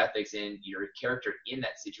and your ethics and your character in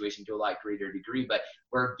that situation to a lot greater degree. But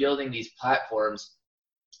we're building these platforms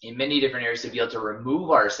in many different areas to be able to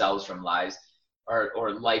remove ourselves from lives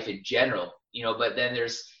or life in general, but then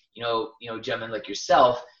there's, gentlemen like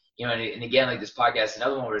yourself, and again, like this podcast,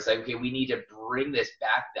 another one where it's like, okay, we need to bring this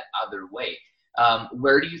back the other way.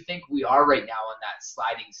 Where do you think we are right now on that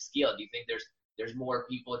sliding scale? Do you think there's more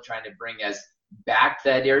people trying to bring us back to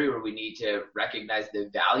that area where we need to recognize the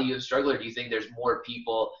value of struggle? Or do you think there's more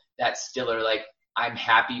people that still are like, I'm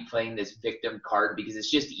happy playing this victim card because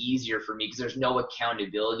it's just easier for me because there's no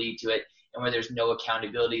accountability to it? And where there's no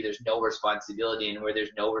accountability, there's no responsibility. And where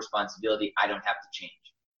there's no responsibility, I don't have to change.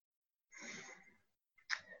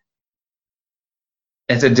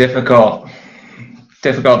 It's a difficult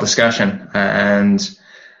discussion. And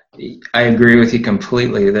I agree with you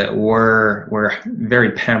completely that we're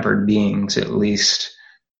very pampered beings, at least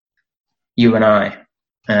you and I,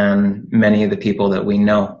 and many of the people that we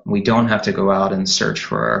know. We don't have to go out and search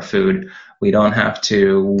for our food. We don't have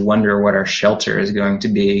to wonder what our shelter is going to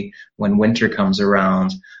be when winter comes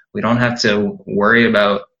around. We don't have to worry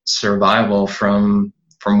about survival from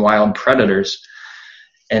wild predators.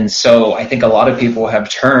 And so I think a lot of people have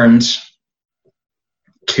turned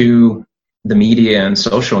to the media and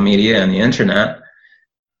social media and the internet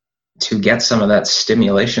to get some of that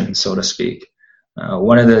stimulation, so to speak.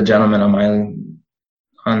 One of the gentlemen on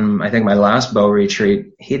I think my last bow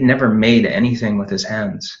retreat, he'd never made anything with his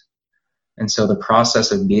hands. And so the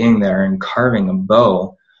process of being there and carving a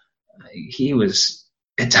bow,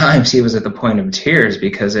 at times he was at the point of tears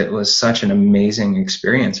because it was such an amazing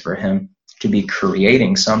experience for him to be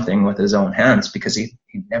creating something with his own hands, because he'd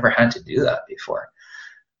never had to do that before.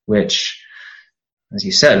 Which, as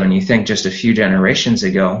you said, when you think just a few generations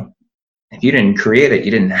ago, if you didn't create it,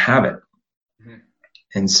 you didn't have it. Mm-hmm.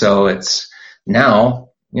 And so it's now,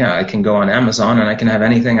 I can go on Amazon and I can have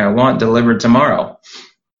anything I want delivered tomorrow.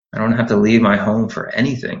 I don't have to leave my home for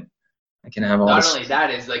anything. I can have all Not this. Only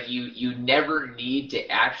that is like you never need to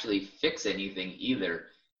actually fix anything either,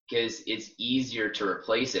 because it's easier to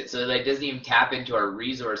replace it. So that doesn't even tap into our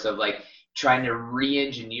resource of like trying to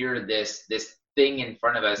re-engineer this thing in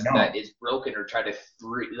front of us that is broken, or try to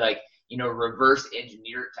reverse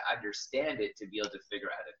engineer it to understand it to be able to figure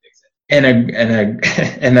out how to fix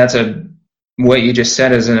it. And that's what you just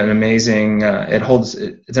said is an amazing, it's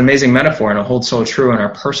an amazing metaphor, and it holds so true in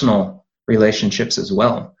our personal relationships as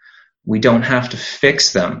well. We don't have to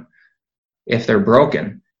fix them if they're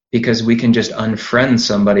broken, because we can just unfriend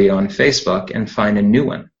somebody on Facebook and find a new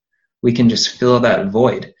one. We can just fill that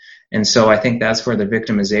void. And so I think that's where the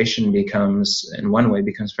victimization becomes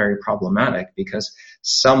very problematic, because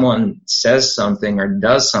someone says something or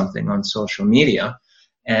does something on social media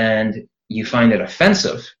and you find it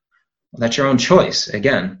offensive. Well, that's your own choice,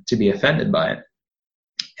 again, to be offended by it.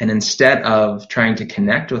 And instead of trying to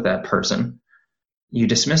connect with that person, you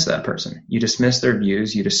dismiss that person. You dismiss their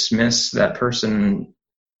views. You dismiss that person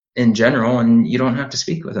in general, and you don't have to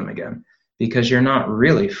speak with them again, because you're not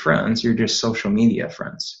really friends. You're just social media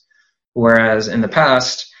friends. Whereas in the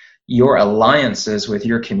past, your alliances with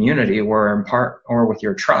your community were in part, or with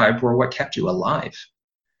your tribe, were what kept you alive.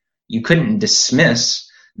 You couldn't dismiss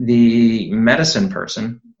the medicine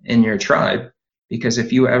person in your tribe, because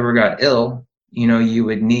if you ever got ill, you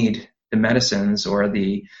would need the medicines or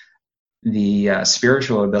the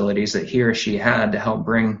spiritual abilities that he or she had to help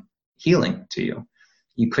bring healing to you.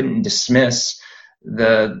 You couldn't dismiss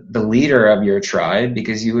the leader of your tribe,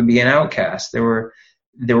 because you would be an outcast.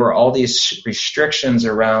 There were all these restrictions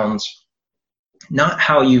around not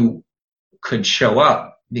how you could show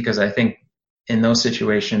up, because I think in those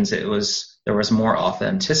situations there was more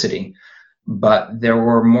authenticity, but there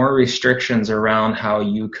were more restrictions around how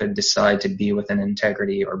you could decide to be with an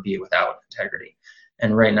integrity or be without integrity.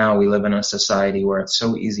 And right now we live in a society where it's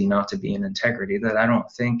so easy not to be in integrity that I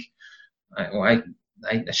don't think, I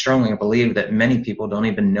strongly believe that many people don't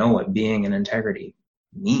even know what being in integrity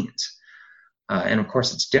means. And of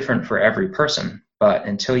course it's different for every person, but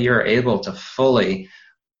until you're able to fully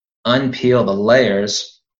unpeel the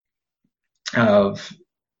layers of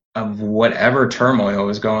whatever turmoil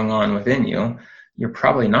is going on within you, you're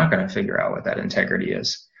probably not going to figure out what that integrity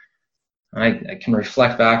is. I can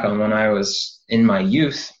reflect back on when I was in my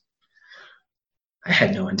youth. I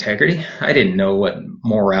had no integrity. I didn't know what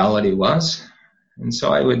morality was. And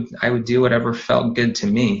so I would do whatever felt good to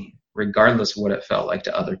me, regardless of what it felt like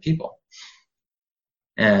to other people.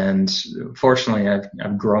 And fortunately,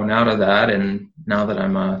 I've grown out of that. And now that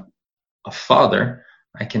I'm a father,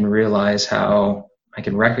 I can recognize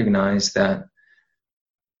that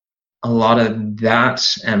a lot of that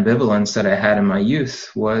ambivalence that I had in my youth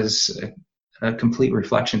was a complete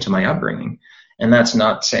reflection to my upbringing. And that's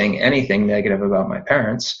not saying anything negative about my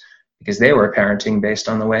parents, because they were parenting based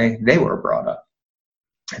on the way they were brought up.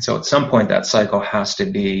 And so at some point that cycle has to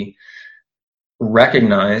be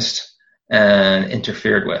recognized and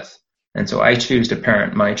interfered with. And so I choose to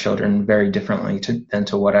parent my children very differently than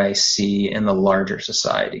to what I see in the larger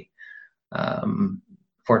society.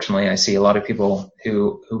 Fortunately, I see a lot of people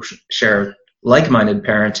who share like-minded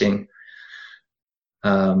parenting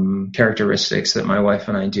characteristics that my wife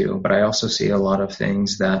and I do, but I also see a lot of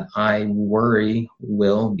things that I worry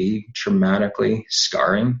will be traumatically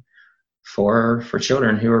scarring for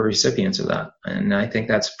children who are recipients of that. And I think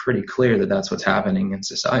that's pretty clear that that's what's happening in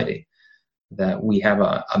society, that we have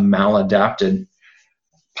a maladapted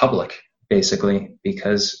public, basically,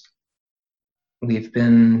 because we've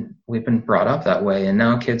been brought up that way. And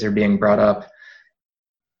now kids are being brought up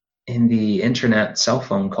in the internet cell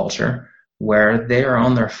phone culture where they are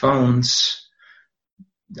on their phones.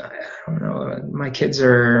 I don't know, my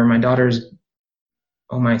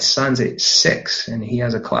son's 6 and he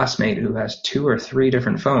has a classmate who has 2 or 3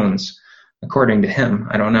 different phones, according to him.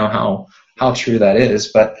 I don't know how true that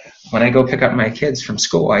is, but when I go pick up my kids from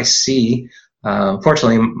school, I see,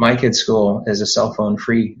 fortunately my kids' school is a cell phone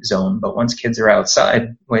free zone, but once kids are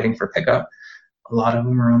outside waiting for pickup, a lot of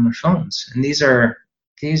them are on their phones. And these are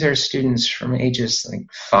students from ages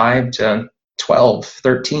like 5 to 12,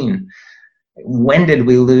 13. When did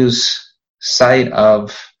we lose sight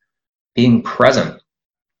of being present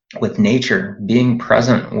with nature, being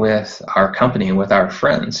present with our company, with our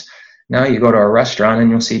friends? Now you go to a restaurant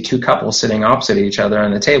and you'll see 2 couples sitting opposite each other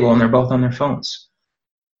on the table and they're both on their phones.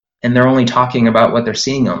 And they're only talking about what they're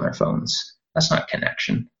seeing on their phones. That's not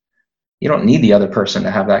connection. You don't need the other person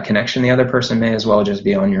to have that connection. The other person may as well just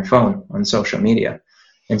be on your phone, on social media.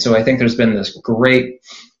 And so I think there's been this great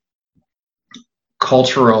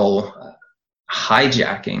cultural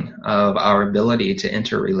hijacking of our ability to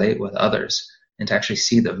interrelate with others and to actually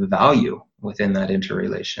see the value within that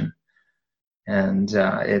interrelation. And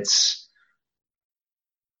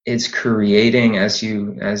it's creating, as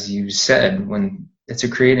you said,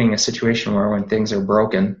 creating a situation where when things are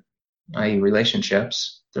broken, i.e.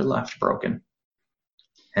 relationships, they're left broken.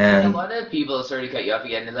 And a lot of people, sorry to cut you off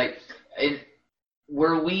again, and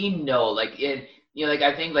where we know, I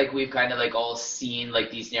think like we've kind of like all seen like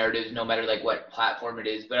these narratives, no matter like what platform it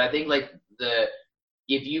is. But I think like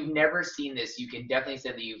if you've never seen this, you can definitely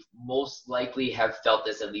say that you've most likely have felt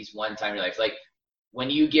this at least one time in your life. Like when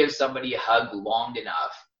you give somebody a hug long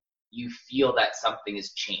enough, you feel that something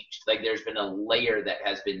has changed. Like there's been a layer that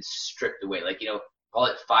has been stripped away. Like, call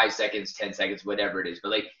it 5 seconds, 10 seconds, whatever it is.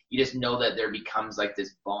 But like, you just know that there becomes like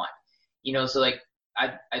this bond, so like,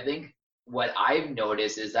 I think what I've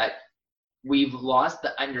noticed is that we've lost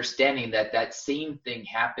the understanding that same thing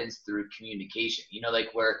happens through communication,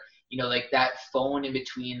 like where, like that phone in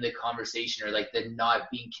between the conversation, or like the not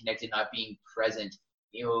being connected, not being present,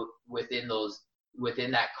 within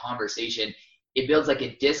that conversation, it builds like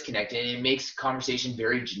a disconnect and it makes conversation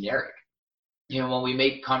very generic. When we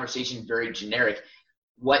make conversation very generic,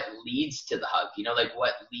 what leads to the hug, like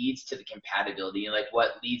what leads to the compatibility, and like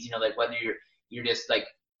what leads, like whether you're just like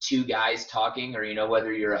 2 guys talking, or,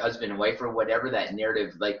 whether you're a husband and wife, or whatever that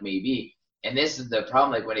narrative like may be. And this is the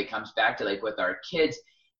problem, like when it comes back to like with our kids,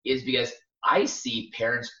 is because I see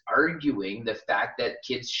parents arguing the fact that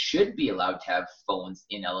kids should be allowed to have phones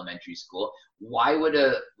in elementary school. Why would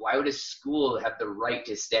a school have the right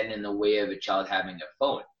to stand in the way of a child having a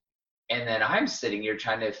phone? And then I'm sitting here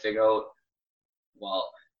trying to figure out,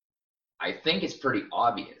 well, I think it's pretty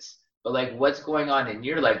obvious, but like what's going on in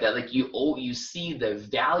your life that like you see the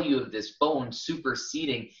value of this phone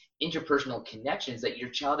superseding interpersonal connections that your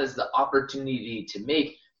child has the opportunity to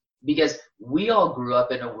make, because we all grew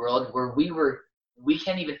up in a world where we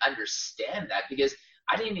can't even understand that, because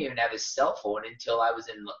I didn't even have a cell phone until I was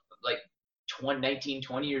in like 19,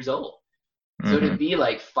 20 years old. So to be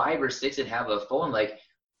like 5 or 6 and have a phone,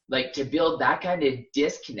 like to build that kind of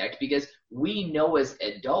disconnect, because we know as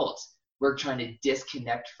adults we're trying to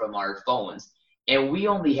disconnect from our phones, and we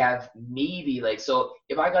only have maybe so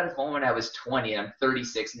if I got a phone when I was 20 and I'm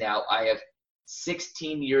 36 now, I have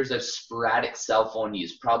 16 years of sporadic cell phone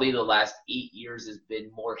use. Probably the last 8 years has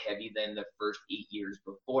been more heavy than the first 8 years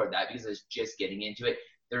before that, because I was just getting into it.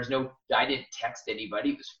 I didn't text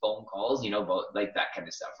anybody. It was phone calls, about like that kind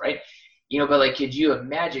of stuff, right? But like, could you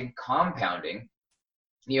imagine compounding,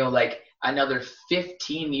 like another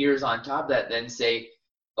 15 years on top of that, then say,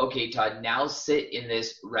 okay, Todd, now sit in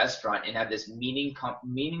this restaurant and have this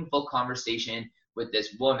meaningful conversation with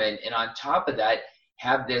this woman. And on top of that,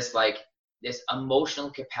 have this this emotional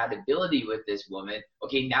compatibility with this woman.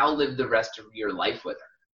 Okay, now live the rest of your life with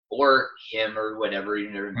her or him or whatever,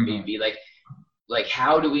 maybe like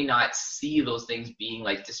how do we not see those things being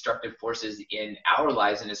like destructive forces in our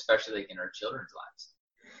lives, and especially like in our children's lives?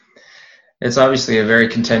 It's obviously a very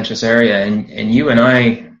contentious area, and you and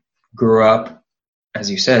I grew up,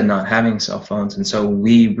 as you said, not having cell phones, and so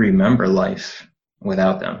we remember life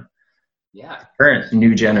without them. Yeah. The current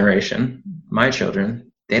new generation, my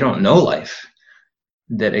children, they don't know life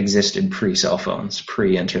that existed pre-cell phones,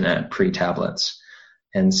 pre-internet, pre-tablets.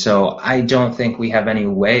 And so I don't think we have any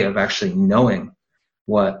way of actually knowing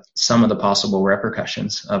what some of the possible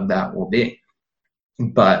repercussions of that will be.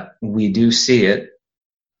 But we do see it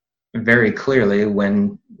very clearly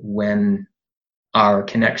when our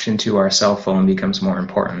connection to our cell phone becomes more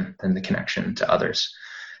important than the connection to others.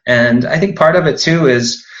 And I think part of it too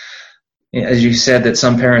is, as you said, that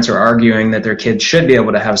some parents are arguing that their kids should be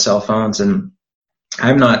able to have cell phones, and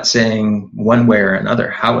I'm not saying one way or another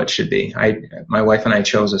how it should be. My wife and I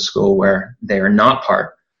chose a school where they are not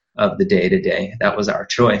part of the day-to-day. That was our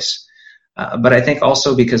choice. But I think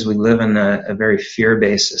also because we live in a very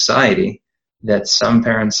fear-based society, that some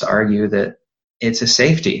parents argue that it's a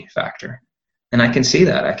safety factor. And I can see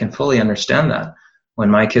that. I can fully understand that. When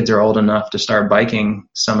my kids are old enough to start biking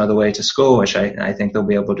some of the way to school, which I think they'll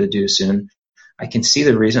be able to do soon, I can see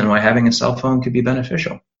the reason why having a cell phone could be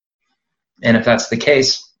beneficial. And if that's the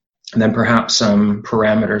case, then perhaps some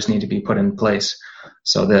parameters need to be put in place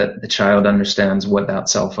so that the child understands what that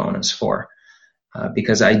cell phone is for.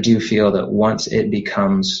 Because I do feel that once it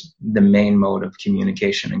becomes the main mode of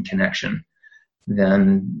communication and connection,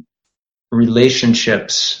 then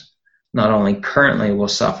relationships not only currently will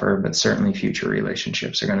suffer, but certainly future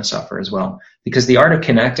relationships are going to suffer as well. Because the art of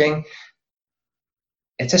connecting,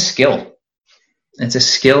 it's a skill. It's a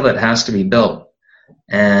skill that has to be built.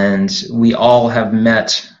 And we all have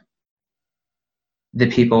met the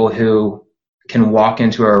people who can walk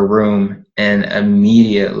into a room and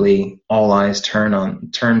immediately all eyes turn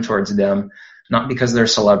towards them, not because they're a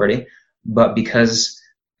celebrity, but because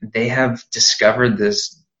they have discovered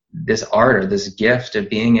this art or this gift of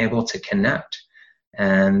being able to connect.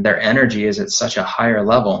 And their energy is at such a higher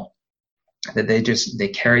level that they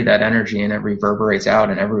carry that energy and it reverberates out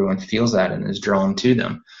and everyone feels that and is drawn to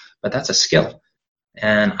them. But that's a skill.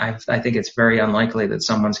 And I think it's very unlikely that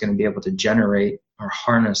someone's going to be able to generate or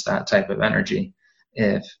harness that type of energy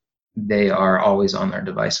if they are always on their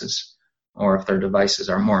devices, or if their devices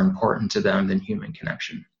are more important to them than human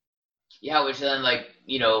connection. Yeah, which then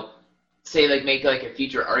say make a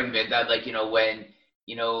future argument that when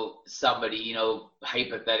somebody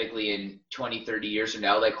hypothetically in 20, 30 years from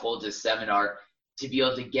now holds a seminar to be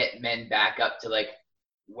able to get men back up to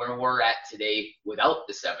where we're at today without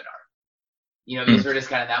the seminar. Because we're just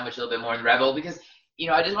kind of that much a little bit more in the rabbit hole. Because,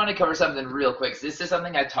 I just want to cover something real quick. So this is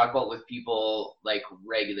something I talk about with people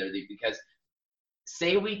regularly, because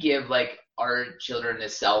say we give our children a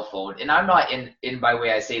cell phone, and I'm not in by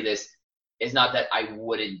way I say this is not that I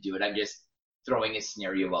wouldn't do it. I'm just throwing a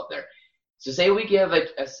scenario out there. So say we give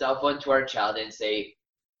a cell phone to our child and say,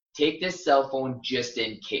 take this cell phone just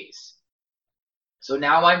in case. So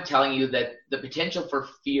now I'm telling you that the potential for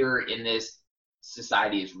fear in this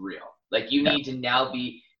society is real. You need to now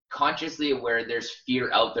be consciously aware there's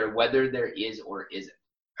fear out there, whether there is or isn't.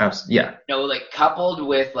 Yeah. Coupled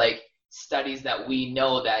with studies that we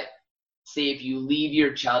know that say if you leave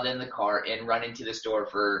your child in the car and run into the store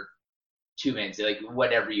for 2 minutes,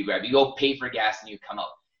 whatever you grab, you go pay for gas and you come out,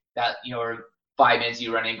 that, or 5 minutes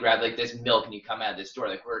you run and grab this milk and you come out of the store.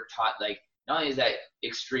 We're taught not only is that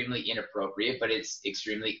extremely inappropriate, but it's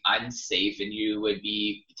extremely unsafe, and you would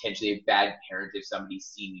be potentially a bad parent if somebody's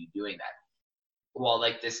seen you doing that. well,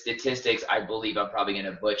 like the statistics, I believe I'm probably going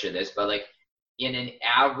to butcher this, but like in an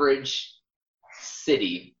average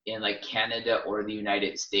city in like Canada or the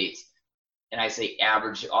United States, and I say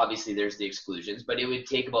average, obviously there's the exclusions, but it would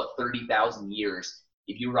take about 30,000 years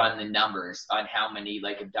if you run the numbers on how many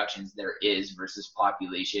like abductions there is versus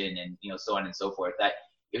population and, you know, so on and so forth, that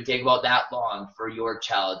it would take about that long for your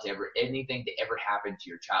child to ever, anything to ever happen to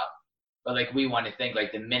your child. But like we want to think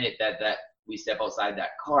like the minute that we step outside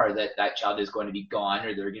that car, that child is going to be gone,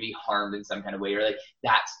 or they're going to be harmed in some kind of way, or like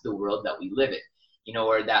that's the world that we live in, you know,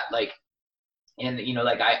 or that like, and you know,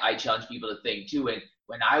 like I challenge people to think too. And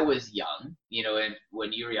when I was young, you know, and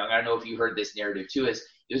when you were young, I don't know if you heard this narrative too, is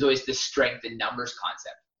it was always the strength in numbers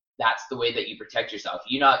concept. That's the way that you protect yourself.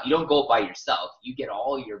 You don't go by yourself. You get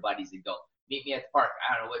all your buddies and go, meet me at the park.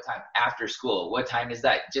 I don't know what time, after school. What time is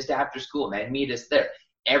that? Just after school, man. Meet us there.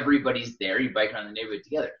 Everybody's there. You bike around the neighborhood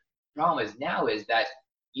together. The problem is now is that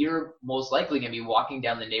you're most likely going to be walking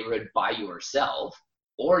down the neighborhood by yourself,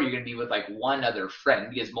 or you're going to be with like one other friend,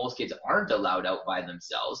 because most kids aren't allowed out by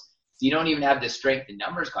themselves. So you don't even have the strength in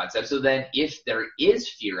numbers concept. So then if there is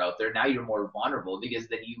fear out there, now you're more vulnerable, because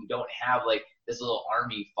then you don't have like this little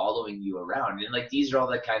army following you around. And like these are all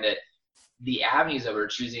the kind of the avenues that we're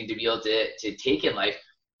choosing to be able to take in life,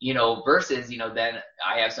 you know, versus, you know, then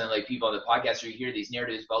I have some like people on the podcast where you hear these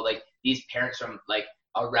narratives about like these parents from like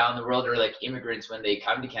around the world, or like immigrants when they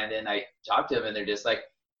come to Canada, and I talk to them and they're just like,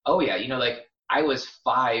 oh yeah, you know, like I was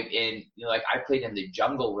 5 and, you know, like I played in the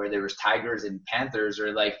jungle where there was tigers and panthers,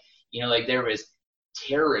 or like, you know, like there was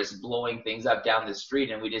terrorists blowing things up down the street,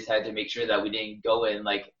 and we just had to make sure that we didn't go in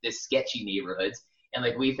like the sketchy neighborhoods. And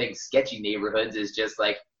like we think sketchy neighborhoods is just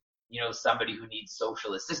like, you know, somebody who needs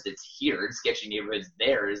social assistance. Here in sketchy neighborhoods,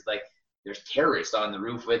 there is like there's terrorists on the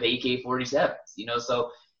roof with AK-47s, you know. So,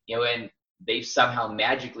 you know, and they've somehow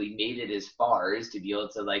magically made it as far as to be able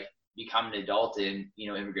to like become an adult and, you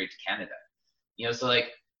know, immigrate to Canada, you know. So like,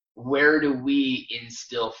 where do we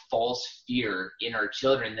instill false fear in our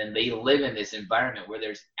children? Then they live in this environment where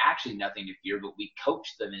there's actually nothing to fear, but we coach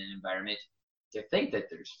them in an environment to think that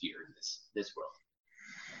there's fear in this world.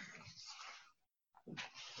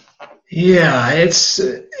 Yeah, it's,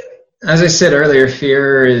 as I said earlier,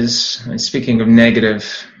 fear is, speaking of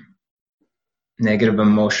negative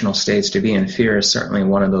emotional states to be in, fear is certainly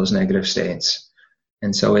one of those negative states.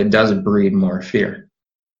 And so it does breed more fear.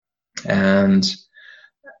 And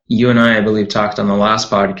you and I believe, talked on the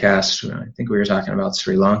last podcast, I think we were talking about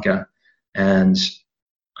Sri Lanka, and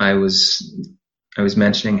I was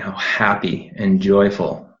mentioning how happy and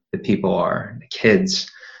joyful the people are, the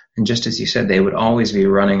kids. And just as you said, they would always be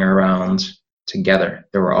running around together.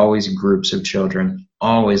 There were always groups of children,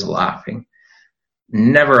 always laughing,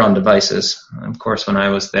 never on devices. Of course, when I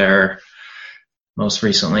was there most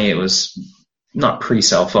recently, it was not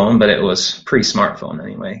pre-cell phone, but it was pre-smartphone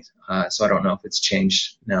anyway. So I don't know if it's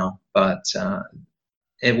changed now, but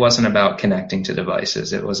it wasn't about connecting to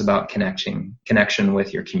devices. It was about connection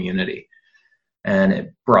with your community. And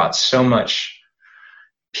it brought so much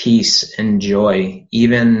peace and joy,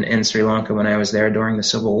 even in Sri Lanka when I was there during the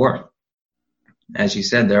Civil War. As you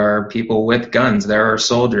said, there are people with guns, there are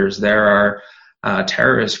soldiers, there are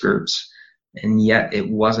terrorist groups, and yet it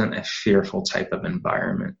wasn't a fearful type of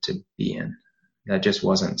environment to be in. That just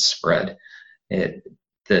wasn't spread.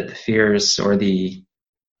 The fears or the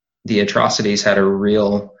atrocities had a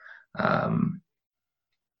real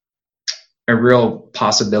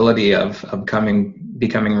possibility of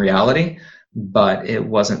becoming reality, but it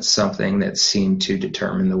wasn't something that seemed to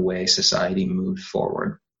determine the way society moved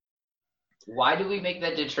forward. Why do we make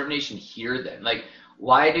that determination here then? Like,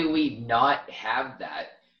 why do we not have that?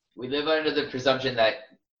 We live under the presumption that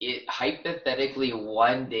it hypothetically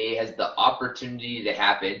one day has the opportunity to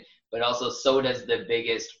happen, but also so does the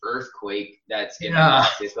biggest earthquake that's going to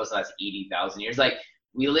it's supposed to last 80,000 years. Like,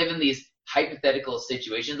 we live in these hypothetical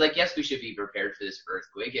situations. Like, yes, we should be prepared for this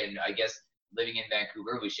earthquake, and I guess living in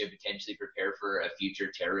Vancouver, we should potentially prepare for a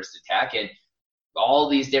future terrorist attack and all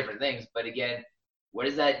these different things. But again, what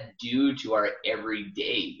does that do to our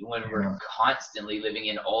everyday when we're constantly living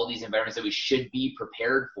in all these environments that we should be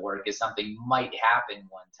prepared for because something might happen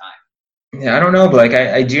one time? Yeah, I don't know, but like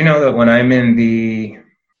I do know that when I'm in the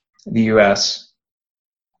US,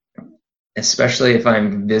 especially if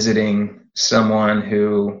I'm visiting someone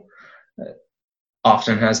who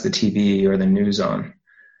often has the TV or the news on,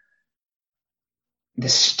 the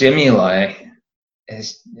stimuli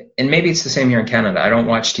is, and maybe it's the same here in Canada. I don't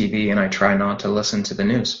watch TV and I try not to listen to the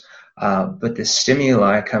news. But the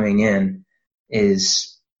stimuli coming in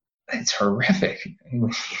it's horrific.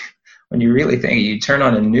 When you really think, you turn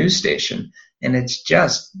on a news station and it's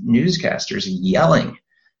just newscasters yelling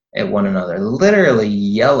at one another, literally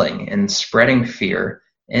yelling and spreading fear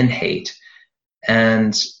and hate.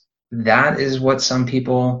 And that is what some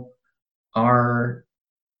people are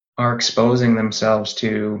exposing themselves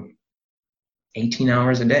to 18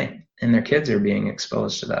 hours a day, and their kids are being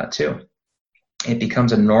exposed to that too. It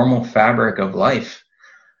becomes a normal fabric of life.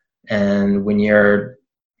 And when you're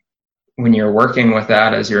working with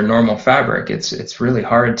that as your normal fabric, it's really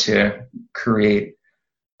hard to create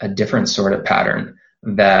a different sort of pattern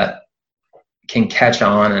that can catch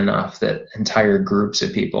on enough that entire groups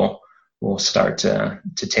of people will start to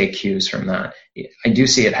take cues from that. I do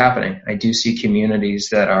see it happening. I do see communities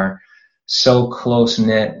that are so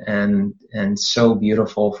close-knit and so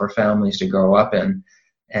beautiful for families to grow up in.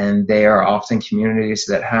 And they are often communities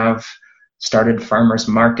that have started farmers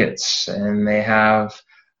markets, and they have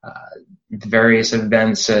various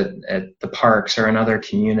events at the parks or in other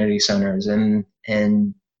community centers, and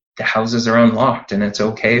the houses are unlocked, and it's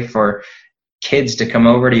okay for kids to come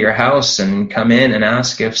over to your house and come in and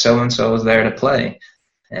ask if so-and-so is there to play.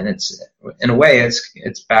 And it's, in a way,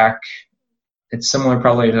 it's back. It's similar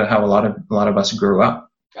probably to how a lot of us grew up.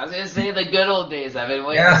 I was gonna say the good old days. I've been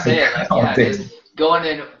waiting to say it. Just going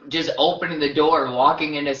and just opening the door and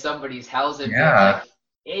walking into somebody's house and being like,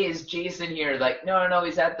 hey, is Jason here? Like, no,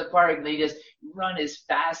 he's at the park. And they just run as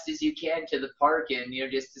fast as you can to the park, and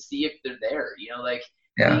just to see if they're there.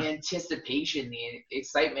 The anticipation, the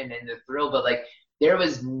excitement, and the thrill. But like, there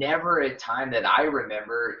was never a time that I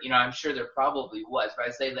remember. I'm sure there probably was, but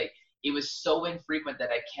I'd say like it was so infrequent that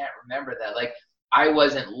I can't remember that. Like, I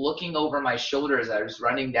wasn't looking over my shoulder as I was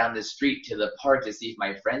running down the street to the park to see if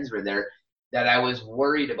my friends were there, that I was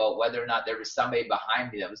worried about whether or not there was somebody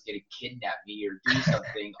behind me that was going to kidnap me or do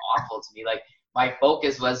something awful to me. Like, my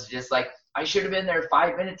focus was just like, I should have been there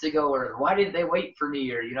 5 minutes ago, or why did they wait for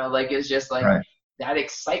me? Or, like, it's just like that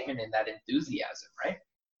excitement and that enthusiasm, right?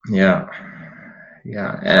 Yeah.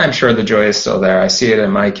 Yeah. And I'm sure the joy is still there. I see it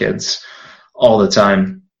in my kids all the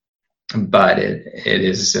time. But it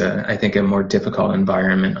is, I think, a more difficult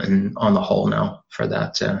environment on the whole now for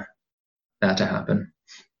that to happen.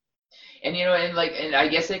 And and I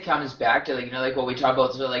guess it comes back to like what we talk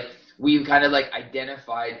about. So like we've kind of like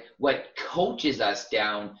identified what coaches us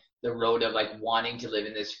down the road of like wanting to live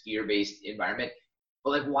in this fear-based environment. But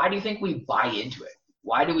like, why do you think we buy into it?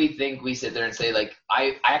 Why do we think we sit there and say like,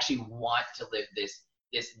 I actually want to live this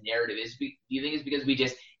narrative? Do you think it's because we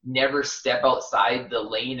just never step outside the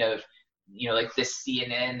lane of like the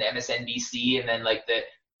CNN, the MSNBC, and then like the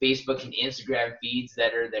Facebook and Instagram feeds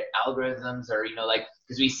that are their algorithms, or like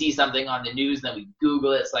because we see something on the news and then we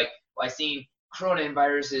Google it. It's like, well, I seen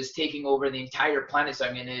coronavirus is taking over the entire planet, so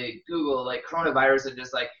I'm gonna Google like coronavirus, and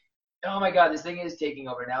just like, oh my god, this thing is taking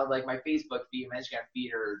over now. Like my Facebook feed, my Instagram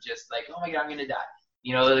feed are just like, oh my god, I'm gonna die.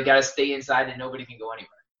 They gotta stay inside and nobody can go anywhere.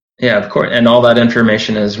 Yeah, of course, and all that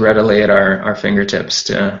information is readily at our fingertips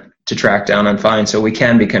to track down and find, so we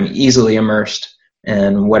can become easily immersed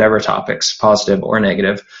in whatever topics, positive or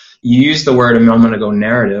negative. You used the word a moment ago,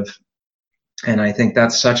 narrative, and I think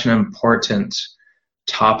that's such an important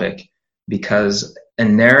topic, because a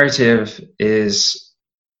narrative is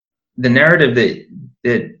the narrative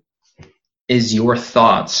that is your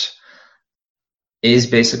thoughts is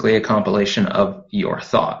basically a compilation of your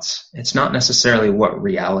thoughts. It's not necessarily what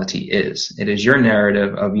reality is. It is your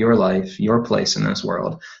narrative of your life, your place in this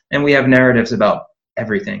world. And we have narratives about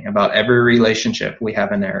everything. About every relationship, we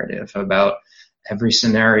have a narrative. About every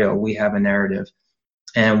scenario, we have a narrative.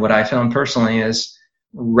 And what I found personally is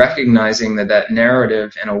recognizing that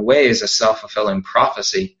narrative, in a way, is a self-fulfilling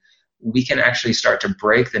prophecy. We can actually start to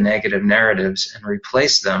break the negative narratives and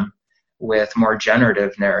replace them with more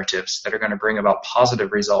generative narratives that are going to bring about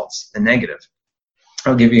positive results than negative.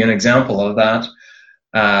 I'll give you an example of that.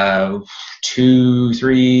 A few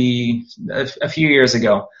years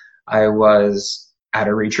ago, I was at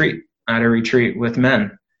a retreat with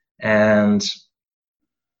men, and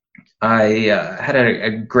I had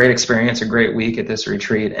a great experience, a great week at this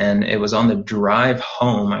retreat, and it was on the drive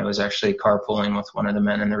home. I was actually carpooling with one of the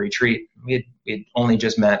men in the retreat. We'd only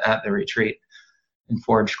just met at the retreat and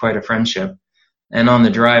forged quite a friendship. And on the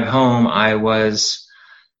drive home, I was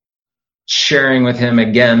sharing with him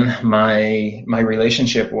again my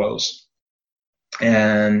relationship woes,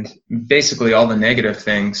 and basically all the negative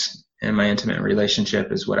things in my intimate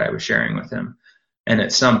relationship is what I was sharing with him. And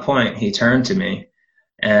at some point, he turned to me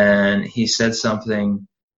and he said something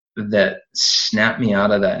that snapped me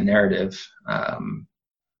out of that narrative,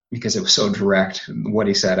 because it was so direct. What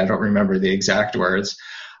he said, I don't remember the exact words.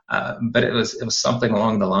 But it was something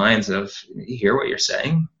along the lines of, you hear what you're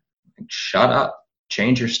saying? Shut up,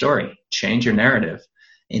 change your story, change your narrative.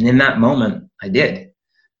 And in that moment, I did.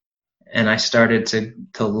 And I started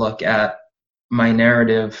to look at my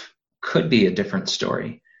narrative could be a different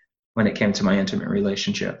story when it came to my intimate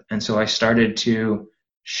relationship. And so I started to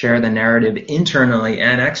share the narrative internally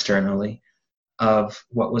and externally of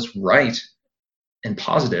what was right and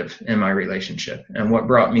positive in my relationship and what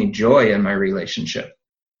brought me joy in my relationship.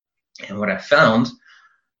 And what I found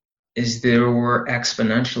is there were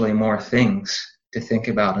exponentially more things to think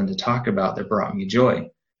about and to talk about that brought me joy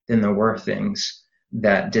than there were things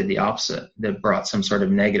that did the opposite, that brought some sort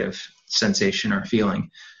of negative sensation or feeling.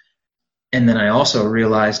 And then I also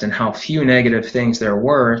realized in how few negative things there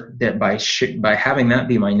were that by having that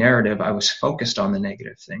be my narrative, I was focused on the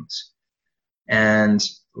negative things. And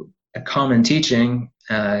a common teaching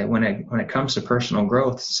when it comes to personal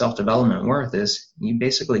growth, self-development, worth is you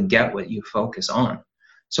basically get what you focus on.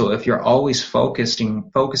 So if you're always focusing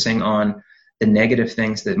on the negative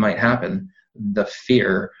things that might happen, the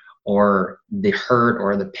fear or the hurt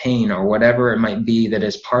or the pain or whatever it might be that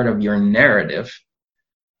is part of your narrative,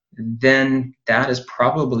 then that is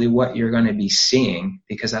probably what you're going to be seeing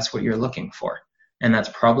because that's what you're looking for. And that's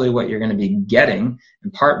probably what you're going to be getting,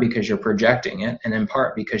 in part because you're projecting it, and in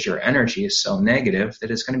part because your energy is so negative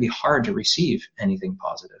that it's going to be hard to receive anything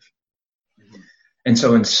positive. Mm-hmm. And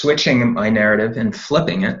so in switching my narrative and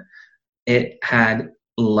flipping it, it had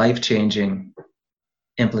life-changing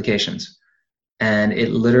implications. And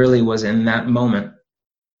it literally was in that moment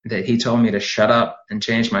that he told me to shut up and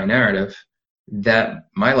change my narrative that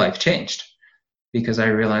my life changed, because I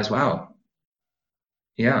realized, wow,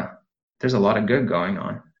 yeah, there's a lot of good going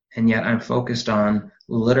on. And yet I'm focused on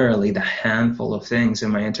literally the handful of things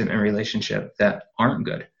in my intimate relationship that aren't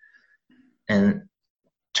good, and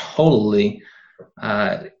totally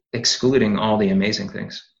excluding all the amazing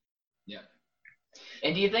things. Yeah.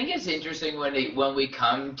 And do you think it's interesting when we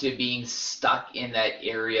come to being stuck in that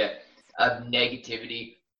area of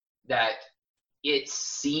negativity that it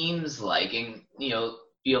seems like, and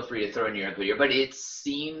feel free to throw in your input here, but it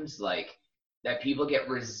seems like that people get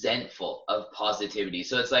resentful of positivity.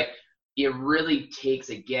 So it's like it really takes,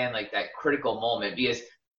 again, like that critical moment, because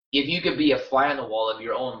if you could be a fly on the wall of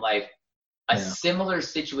your own life, a similar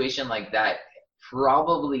situation like that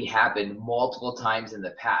probably happened multiple times in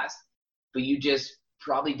the past, but you just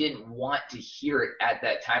probably didn't want to hear it at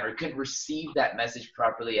that time or couldn't receive that message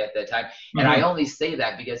properly at that time. Mm-hmm. And I only say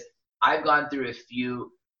that because I've gone through a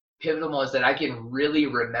few pivotal moments that I can really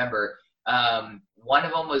remember. One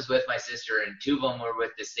of them was with my sister, and two of them were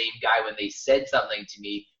with the same guy when they said something to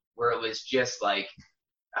me where it was just like,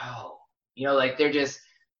 oh, like they're just,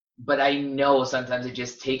 but I know sometimes it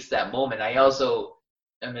just takes that moment. I also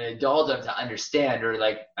am an adult enough to understand, or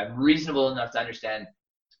like I'm reasonable enough to understand,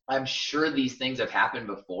 I'm sure these things have happened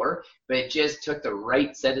before, but it just took the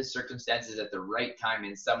right set of circumstances at the right time,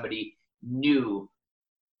 and somebody knew,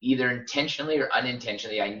 either intentionally or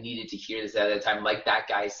unintentionally, I needed to hear this at that time, like that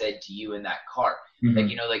guy said to you in that car.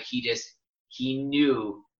 Mm-hmm. Like, he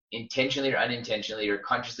knew intentionally or unintentionally or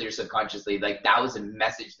consciously or subconsciously, like that was a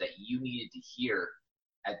message that you needed to hear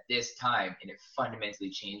at this time, and it fundamentally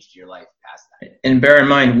changed your life past that. And bear in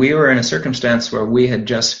mind, we were in a circumstance where we had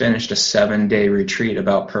just finished a 7-day retreat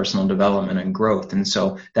about personal development and growth. And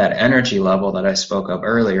so that energy level that I spoke of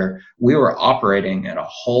earlier, we were operating at a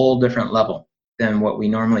whole different level than what we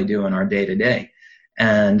normally do in our day-to-day.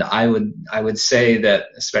 And I would say that,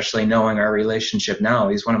 especially knowing our relationship now,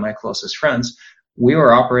 he's one of my closest friends, we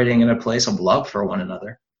were operating in a place of love for one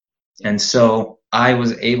another. And so I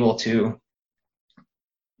was able to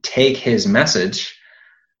take his message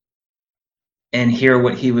and hear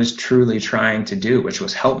what he was truly trying to do, which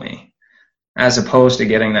was help me, as opposed to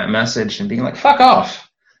getting that message and being like, fuck off,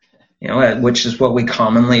 which is what we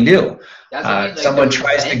commonly do. Someone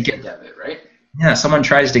tries to get it, right? Yeah, someone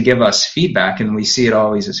tries to give us feedback and we see it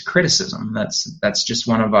always as criticism. That's just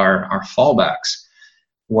one of our fallbacks.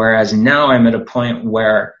 Whereas now I'm at a point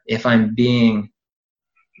where if I'm being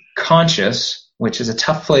conscious, which is a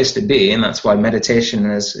tough place to be, and that's why meditation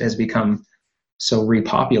has become so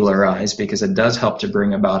repopularized, because it does help to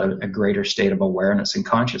bring about a greater state of awareness and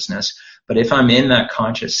consciousness. But if I'm in that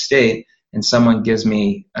conscious state and someone gives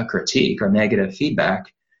me a critique or negative feedback,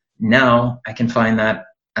 now I can find that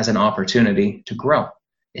as an opportunity to grow.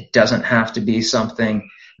 It doesn't have to be something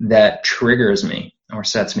that triggers me or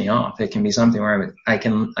sets me off. It can be something where I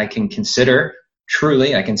can consider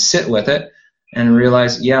truly, I can sit with it and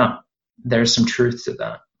realize, yeah, there's some truth to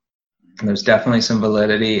that. And there's definitely some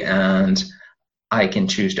validity, and I can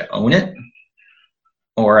choose to own it,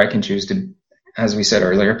 or I can choose to, as we said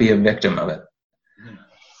earlier, be a victim of it.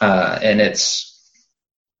 And it's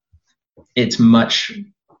much,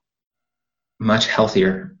 much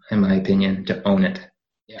healthier, in my opinion, to own it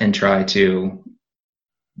and try to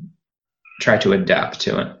adapt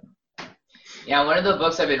to it. Yeah, one of the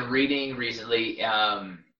books I've been reading recently,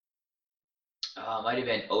 might have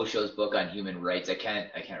been Osho's book on human rights. I can't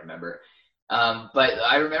remember. But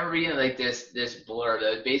I remember reading like this blurb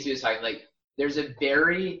that basically was talking like there's a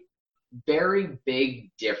very, very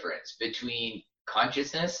big difference between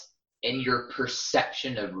consciousness and your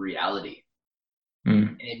perception of reality.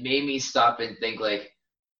 And it made me stop and think like,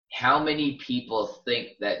 how many people think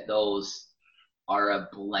that those are a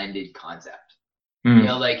blended concept? You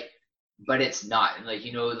know, like, but it's not. And like,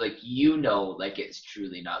 like it's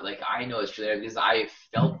truly not. Like I know it's truly because I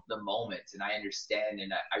felt the moments and I understand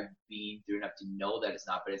and I've been through enough to know that it's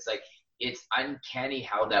not. But it's like, it's uncanny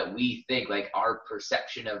how that we think like our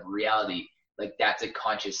perception of reality, like that's a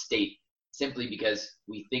conscious state simply because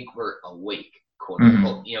we think we're awake, quote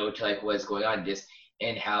unquote, to like what's going on just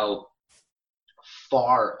and how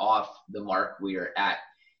far off the mark we are at.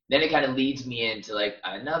 Then it kind of leads me into like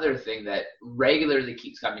another thing that regularly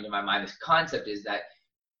keeps coming to my mind. This concept is that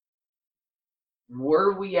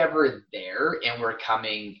were we ever there and we're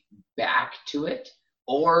coming back to it?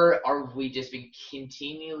 Or are we just been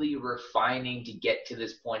continually refining to get to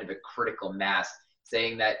this point of a critical mass,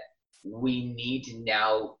 saying that we need to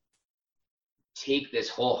now take this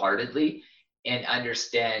wholeheartedly and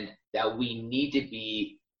understand that we need to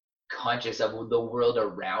be conscious of the world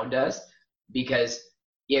around us, because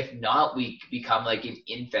if not, we become like an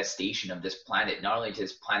infestation of this planet, not only to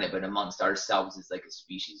this planet, but amongst ourselves as like a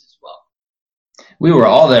species as well. We were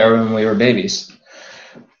all there when we were babies.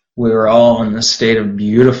 We were all in a state of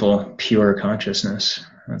beautiful, pure consciousness.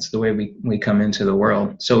 That's the way we come into the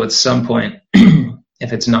world. So at some point,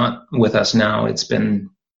 if it's not with us now, it's been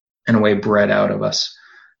in a way bred out of us.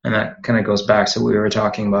 And that kind of goes back to what we were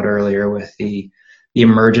talking about earlier with the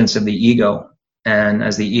emergence of the ego. And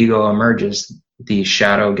as the ego emerges, the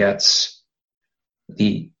shadow gets,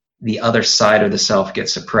 the other side of the self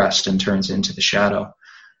gets suppressed and turns into the shadow.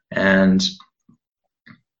 And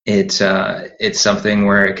it's something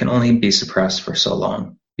where it can only be suppressed for so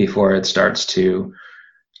long before it starts to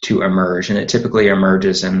emerge. And it typically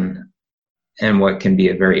emerges in what can be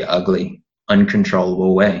a very ugly,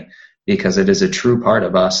 uncontrollable way, because it is a true part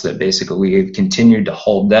of us that basically we've continued to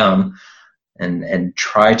hold down and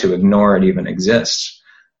try to ignore it even exists.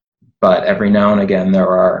 But every now and again, there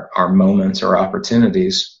are moments or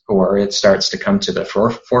opportunities where it starts to come to the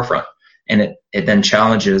forefront. And it then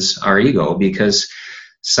challenges our ego, because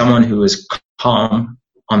someone who is calm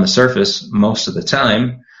on the surface most of the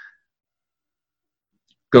time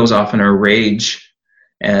goes off in a rage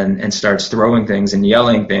and starts throwing things and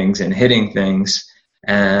yelling things and hitting things.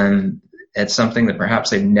 And it's something that perhaps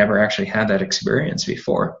they've never actually had that experience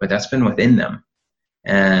before, but that's been within them.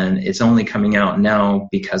 And it's only coming out now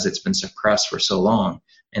because it's been suppressed for so long.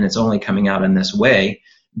 And it's only coming out in this way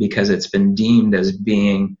because it's been deemed as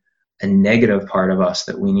being a negative part of us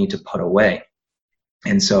that we need to put away.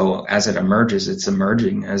 And so as it emerges, it's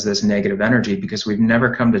emerging as this negative energy because we've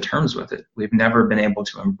never come to terms with it. We've never been able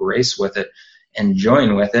to embrace with it and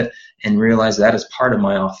join with it and realize that is part of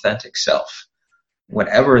my authentic self,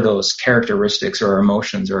 whatever those characteristics or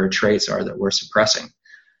emotions or traits are that we're suppressing.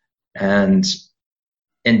 And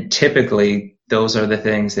typically those are the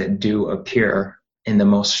things that do appear in the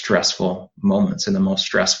most stressful moments, in the most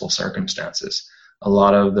stressful circumstances. A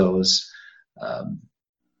lot of those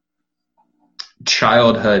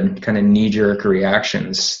childhood kind of knee-jerk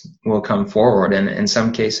reactions will come forward, and in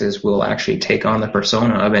some cases will actually take on the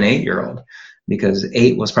persona of an 8-year-old, because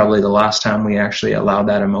 8 was probably the last time we actually allowed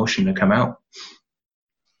that emotion to come out.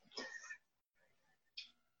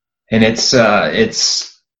 And it's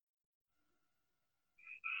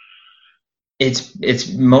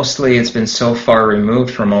mostly, it's been so far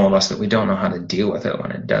removed from all of us that we don't know how to deal with it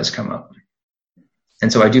when it does come up.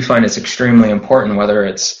 And so I do find it's extremely important, whether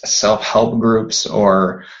it's self-help groups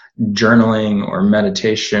or journaling or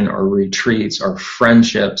meditation or retreats or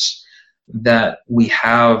friendships, that we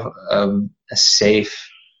have a safe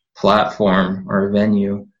platform or a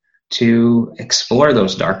venue to explore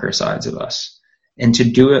those darker sides of us, and to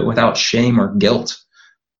do it without shame or guilt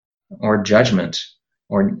or judgment,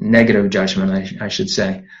 or negative judgment, I should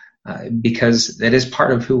say, because that is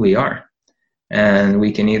part of who we are. And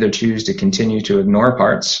we can either choose to continue to ignore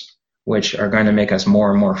parts, which are going to make us more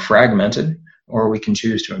and more fragmented, or we can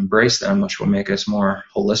choose to embrace them, which will make us more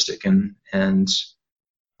holistic and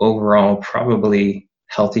overall probably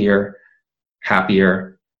healthier,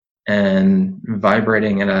 happier, and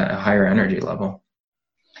vibrating at a higher energy level.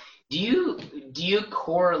 Do you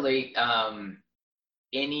correlate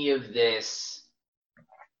any of this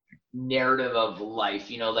narrative of life,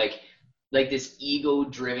 like like this ego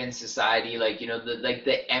driven society, like, you know,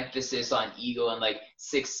 the emphasis on ego and like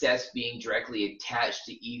success being directly attached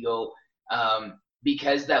to ego,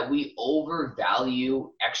 because that we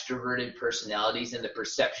overvalue extroverted personalities, and the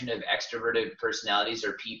perception of extroverted personalities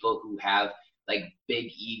are people who have like big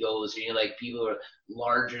egos, or, you know, like people who are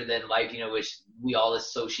larger than life, you know, which we all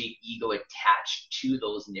associate ego attached to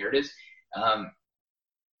those narratives.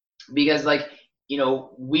 Because like, you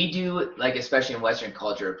know, we do, like, especially in Western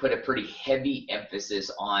culture, put a pretty heavy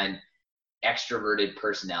emphasis on extroverted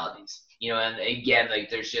personalities, you know, and again, like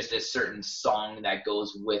there's just a certain song that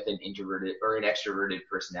goes with an introverted or an extroverted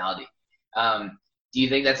personality. Do you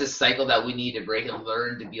think that's a cycle that we need to break and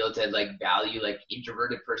learn to be able to like value like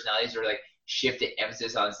introverted personalities, or like shift the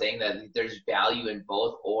emphasis on saying that there's value in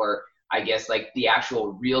both? Or I guess like the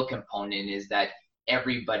actual real component is that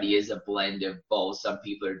everybody is a blend of both. Some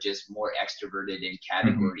people are just more extroverted in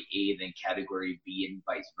category A than category B, and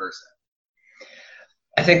vice versa.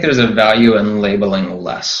 I think there's a value in labeling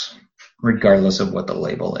less, regardless of what the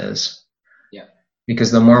label is. Yeah.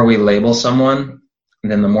 Because the more we label someone,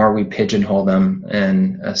 then the more we pigeonhole them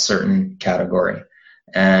in a certain category.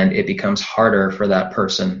 And it becomes harder for that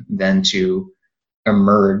person then to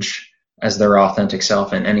emerge as their authentic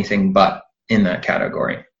self in anything but in that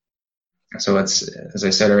category. So it's, as I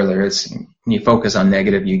said earlier, it's when you focus on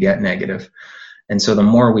negative, you get negative. And so the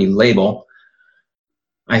more we label,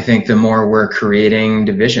 I think the more we're creating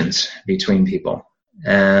divisions between people.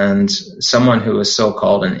 And someone who is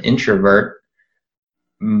so-called an introvert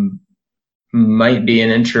might be an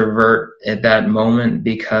introvert at that moment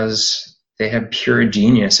because they have pure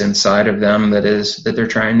genius inside of them that they're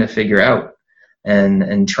trying to figure out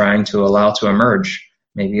and trying to allow to emerge.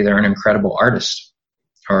 Maybe they're an incredible artist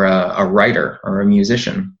or a writer or a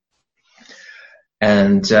musician.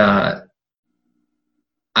 And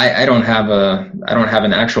I don't have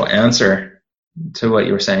an actual answer to what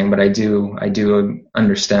you were saying, but I do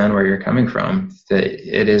understand where you're coming from. That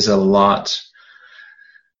it is a lot.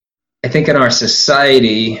 I think in our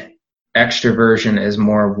society, extroversion is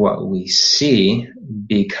more of what we see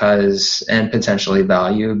and potentially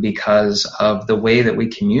value because of the way that we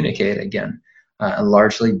communicate again,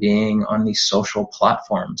 largely being on these social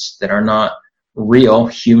platforms that are not real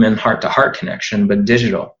human heart-to-heart connection, but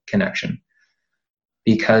digital connection.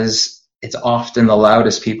 Because it's often the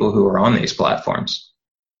loudest people who are on these platforms.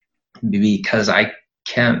 Because I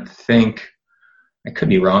can't think, I could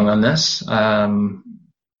be wrong on this.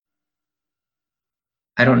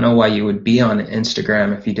 I don't know why you would be on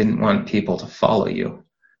Instagram if you didn't want people to follow you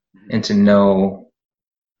and to know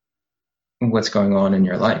what's going on in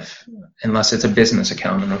your life, unless it's a business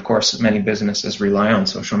account. And of course, many businesses rely on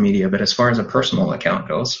social media. But as far as a personal account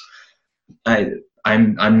goes, I'm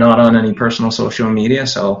not on any personal social media,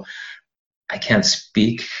 so I can't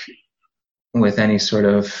speak with any sort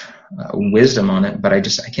of wisdom on it. But I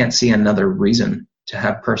can't see another reason to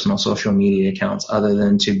have personal social media accounts other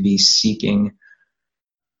than to be seeking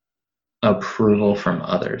approval from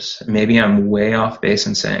others. Maybe I'm way off base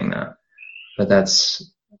in saying that, but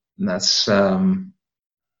that's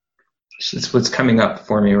what's coming up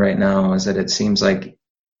for me right now, is that it seems like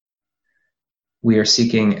we are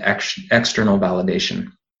seeking external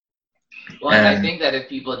validation. Well, and I think that if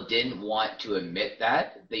people didn't want to admit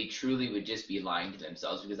that, they truly would just be lying to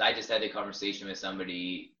themselves. Because I just had a conversation with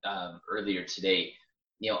somebody earlier today,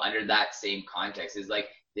 you know, under that same context, is like,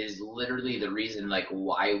 is literally the reason like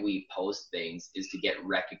why we post things is to get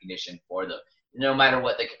recognition for them, no matter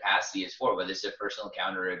what the capacity is for, whether it's a personal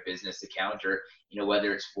account or a business account, or, you know,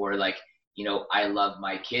 whether it's for like, you know, I love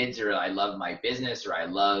my kids, or I love my business, or I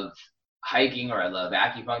love hiking, or I love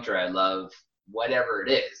acupuncture, or I love whatever it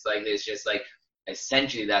is. Like, it's just like,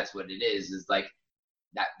 essentially that's what it is like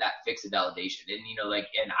that fixed validation. And, you know, like,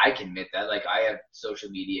 and I can admit that, like, I have social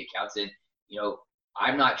media accounts, and, you know,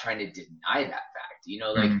 I'm not trying to deny that fact, you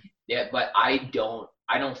know, like, yeah, but I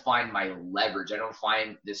don't find my leverage. I don't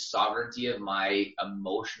find the sovereignty of my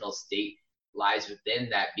emotional state lies within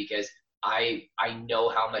that, because I know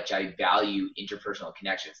how much I value interpersonal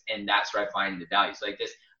connections, and that's where I find the value. So like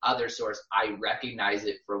this other source, I recognize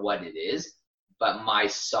it for what it is, but my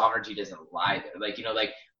sovereignty doesn't lie there. Like, you know,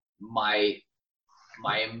 like my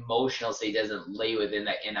emotional state doesn't lay within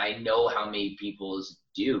that, and I know how many people's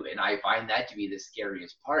do, and I find that to be the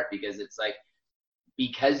scariest part, because it's like,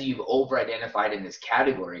 because you've over-identified in this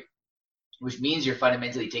category, which means you're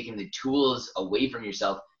fundamentally taking the tools away from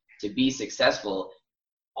yourself to be successful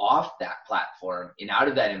off that platform and out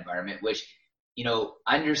of that environment, which, you know,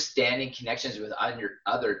 understanding connections with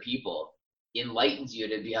other people enlightens you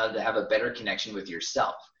to be able to have a better connection with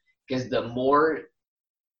yourself. Because the more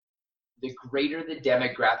the greater the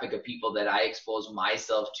demographic of people that I expose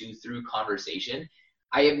myself to through conversation,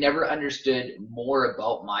 I have never understood more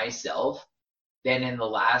about myself than in the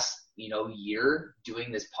last, year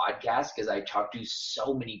doing this podcast, because I talk to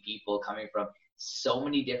so many people coming from so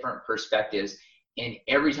many different perspectives. And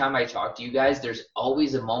every time I talk to you guys, there's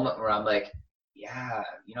always a moment where I'm like, yeah,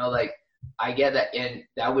 like I get that. And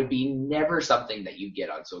that would be never something that you get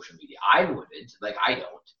on social media. I wouldn't, like, I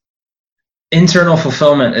don't. Internal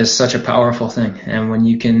fulfillment is such a powerful thing. And when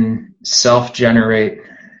you can self-generate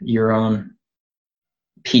your own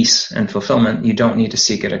peace and fulfillment, you don't need to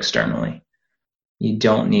seek it externally. You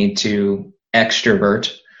don't need to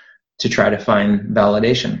extrovert to try to find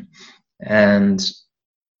validation. And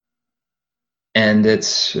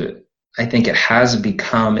I think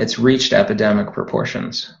it's reached epidemic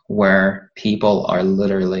proportions where people are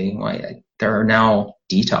literally, there are now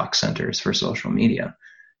detox centers for social media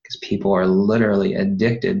because people are literally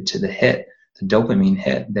addicted to the dopamine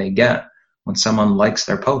hit they get when someone likes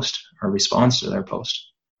their post or responds to their post.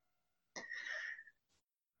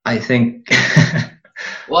 I think.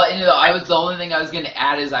 Well, the only thing I was going to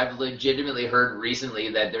add is I've legitimately heard recently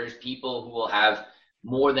that there's people who will have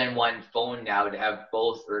more than one phone now to have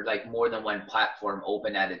both, or like more than one platform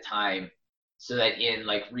open at a time, so that in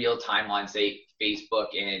like real time on, say, Facebook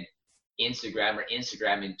and Instagram, or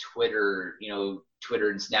Instagram and Twitter, Twitter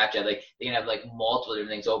and Snapchat, like they can have like multiple different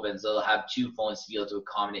things open, so they'll have two phones to be able to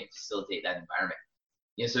accommodate and facilitate that environment.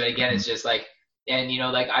 So again, it's just like, and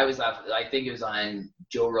like I think it was on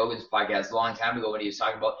Joe Rogan's podcast a long time ago when he was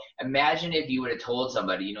talking about, imagine if you would have told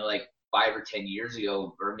somebody, like 5 or 10 years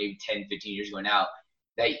ago, or maybe 10, 15 years ago now,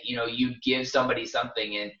 that, you'd give somebody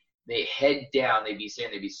something and they head down, they'd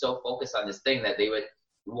be so focused on this thing that they would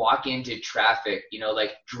walk into traffic,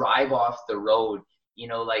 like drive off the road,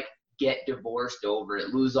 like get divorced over it,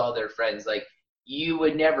 lose all their friends. Like, you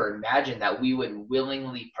would never imagine that we would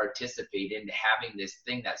willingly participate into having this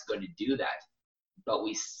thing that's going to do that. But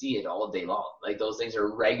we see it all day long. Like, those things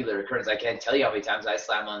are regular occurrence. I can't tell you how many times I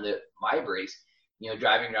slam on my brakes,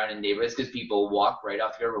 driving around in neighborhoods because people walk right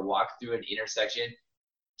off the curb or walk through an intersection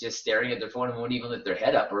just staring at their phone and won't even lift their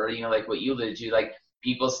head up. Or, like what you alluded to, like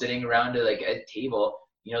people sitting around to like a table,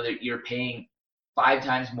 you're paying 5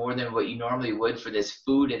 times more than what you normally would for this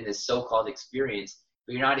food and this so-called experience,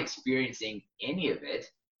 but you're not experiencing any of it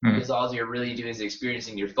because all you're really doing is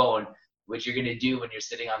experiencing your phone, which you're going to do when you're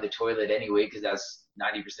sitting on the toilet anyway, because that's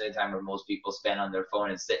 90% of the time where most people spend on their phone,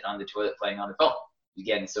 and sitting on the toilet playing on the phone. You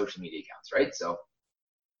get in social media accounts, right? So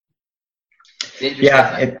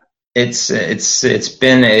it's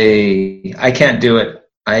been I can't do it.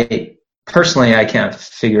 I can't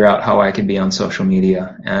figure out how I could be on social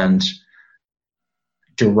media and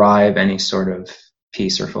derive any sort of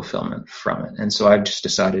peace or fulfillment from it. And so I've just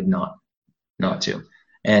decided not to.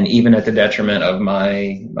 And even at the detriment of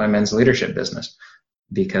my men's leadership business,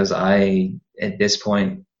 because at this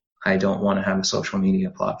point, I don't want to have a social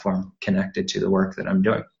media platform connected to the work that I'm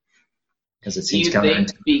doing, because it seems counterintuitive. Do you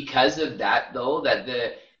think because of that, though, that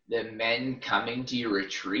the men coming to your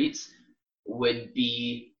retreats would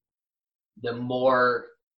be the more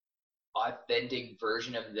authentic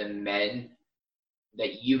version of the men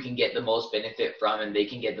that you can get the most benefit from, and they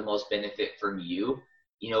can get the most benefit from you,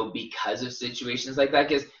 because of situations like that?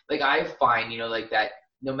 Because like I find, like that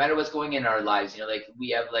no matter what's going in our lives, like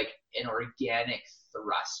we have like an organic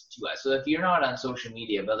thrust to us. So if you're not on social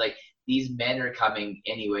media, but like these men are coming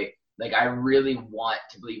anyway, like I really want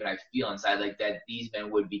to believe, and I feel inside like that these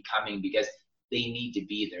men would be coming because they need to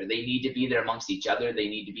be there. They need to be there amongst each other. They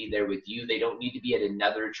need to be there with you. They don't need to be at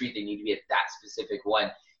another retreat. They need to be at that specific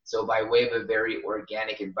one. So by way of a very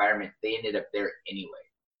organic environment, they ended up there anyway.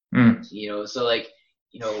 So like,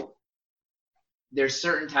 there's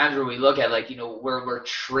certain times where we look at like, where we're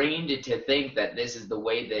trained to think that this is the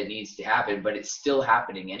way that it needs to happen, but it's still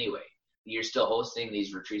happening anyway. You're still hosting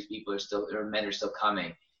these retreats. Men are still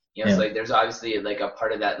coming. So like there's obviously like a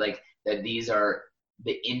part of that, like that these are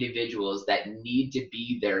the individuals that need to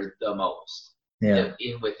be there the most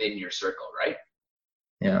within your circle, right?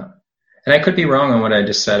 Yeah. And I could be wrong on what I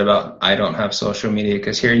just said about I don't have social media,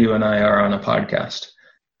 because here you and I are on a podcast,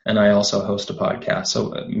 and I also host a podcast.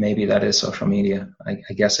 So maybe that is social media.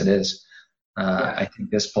 I guess it is. I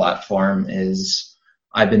think this platform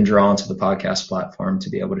I've been drawn to the podcast platform to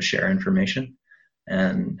be able to share information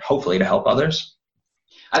and hopefully to help others.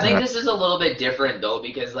 I think this is a little bit different though,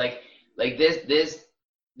 because like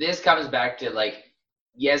this comes back to like,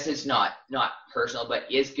 yes, it's not personal, but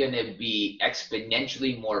it's going to be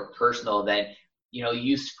exponentially more personal than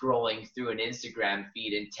you scrolling through an Instagram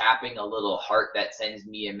feed and tapping a little heart that sends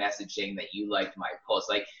me a message saying that you liked my post.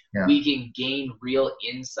 Like, we can gain real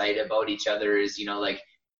insight about each other as, like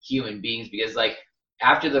human beings, because like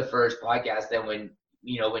after the first podcast, then when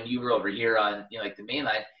you were over here on, like the main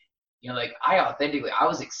line, like I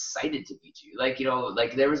was excited to meet you. Like,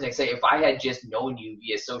 like there was an excitement. If I had just known you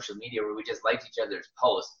via social media where we just liked each other's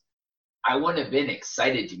posts, I wouldn't have been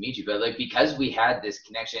excited to meet you. But like, because we had this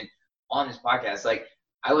connection on this podcast, like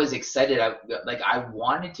I was excited. I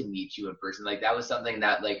wanted to meet you in person. Like that was something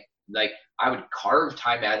that like I would carve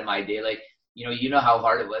time out of my day. Like, how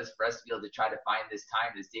hard it was for us to be able to try to find this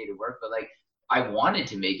time, this day to work. But like, I wanted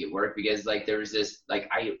to make it work because like there was this, like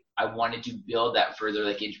I wanted to build that further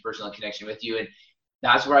like interpersonal connection with you. And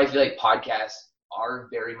that's where I feel like podcasts are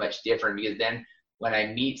very much different, because then when I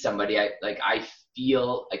meet somebody, I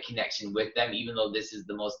feel a connection with them, even though this is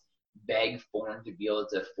the most vague form to be able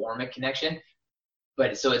to form a connection.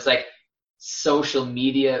 But so it's like social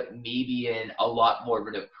media, maybe in a lot more of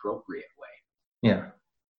an appropriate way. Yeah.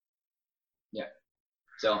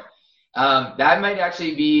 So that might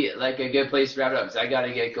actually be like a good place to wrap it up, because I got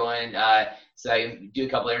to get going. So I do a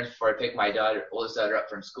couple errands before I pick my oldest daughter up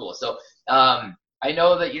from school. So I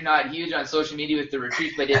know that you're not huge on social media with the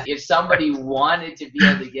retreats, but if somebody wanted to be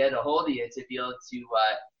able to get a hold of you to be able to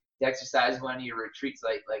exercise one of your retreats,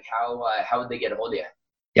 like how would they get a hold of you?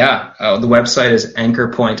 Yeah, the website is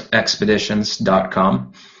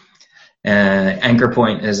anchorpointexpeditions.com. Anchor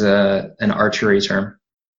point is an archery term.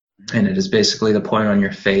 And it is basically the point on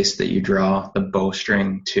your face that you draw the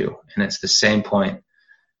bowstring to. And it's the same point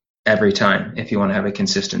every time if you want to have a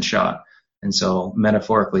consistent shot. And so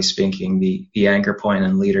metaphorically speaking, the anchor point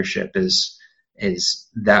in leadership is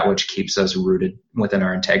that which keeps us rooted within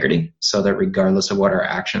our integrity, so that regardless of what our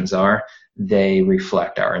actions are, they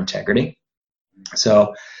reflect our integrity.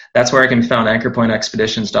 So that's where I can be found,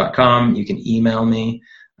 anchorpointexpeditions.com. You can email me.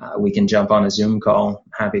 We can jump on a Zoom call.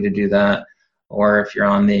 I'm happy to do that. Or if you're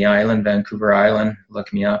on the island, Vancouver Island,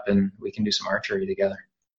 look me up and we can do some archery together.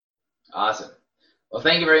 Awesome. Well,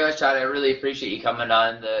 thank you very much, Todd. I really appreciate you coming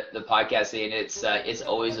on the podcast, and it's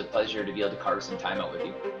always a pleasure to be able to carve some time out with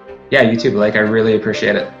you. Yeah, you too, Blake. I really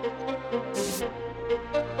appreciate it.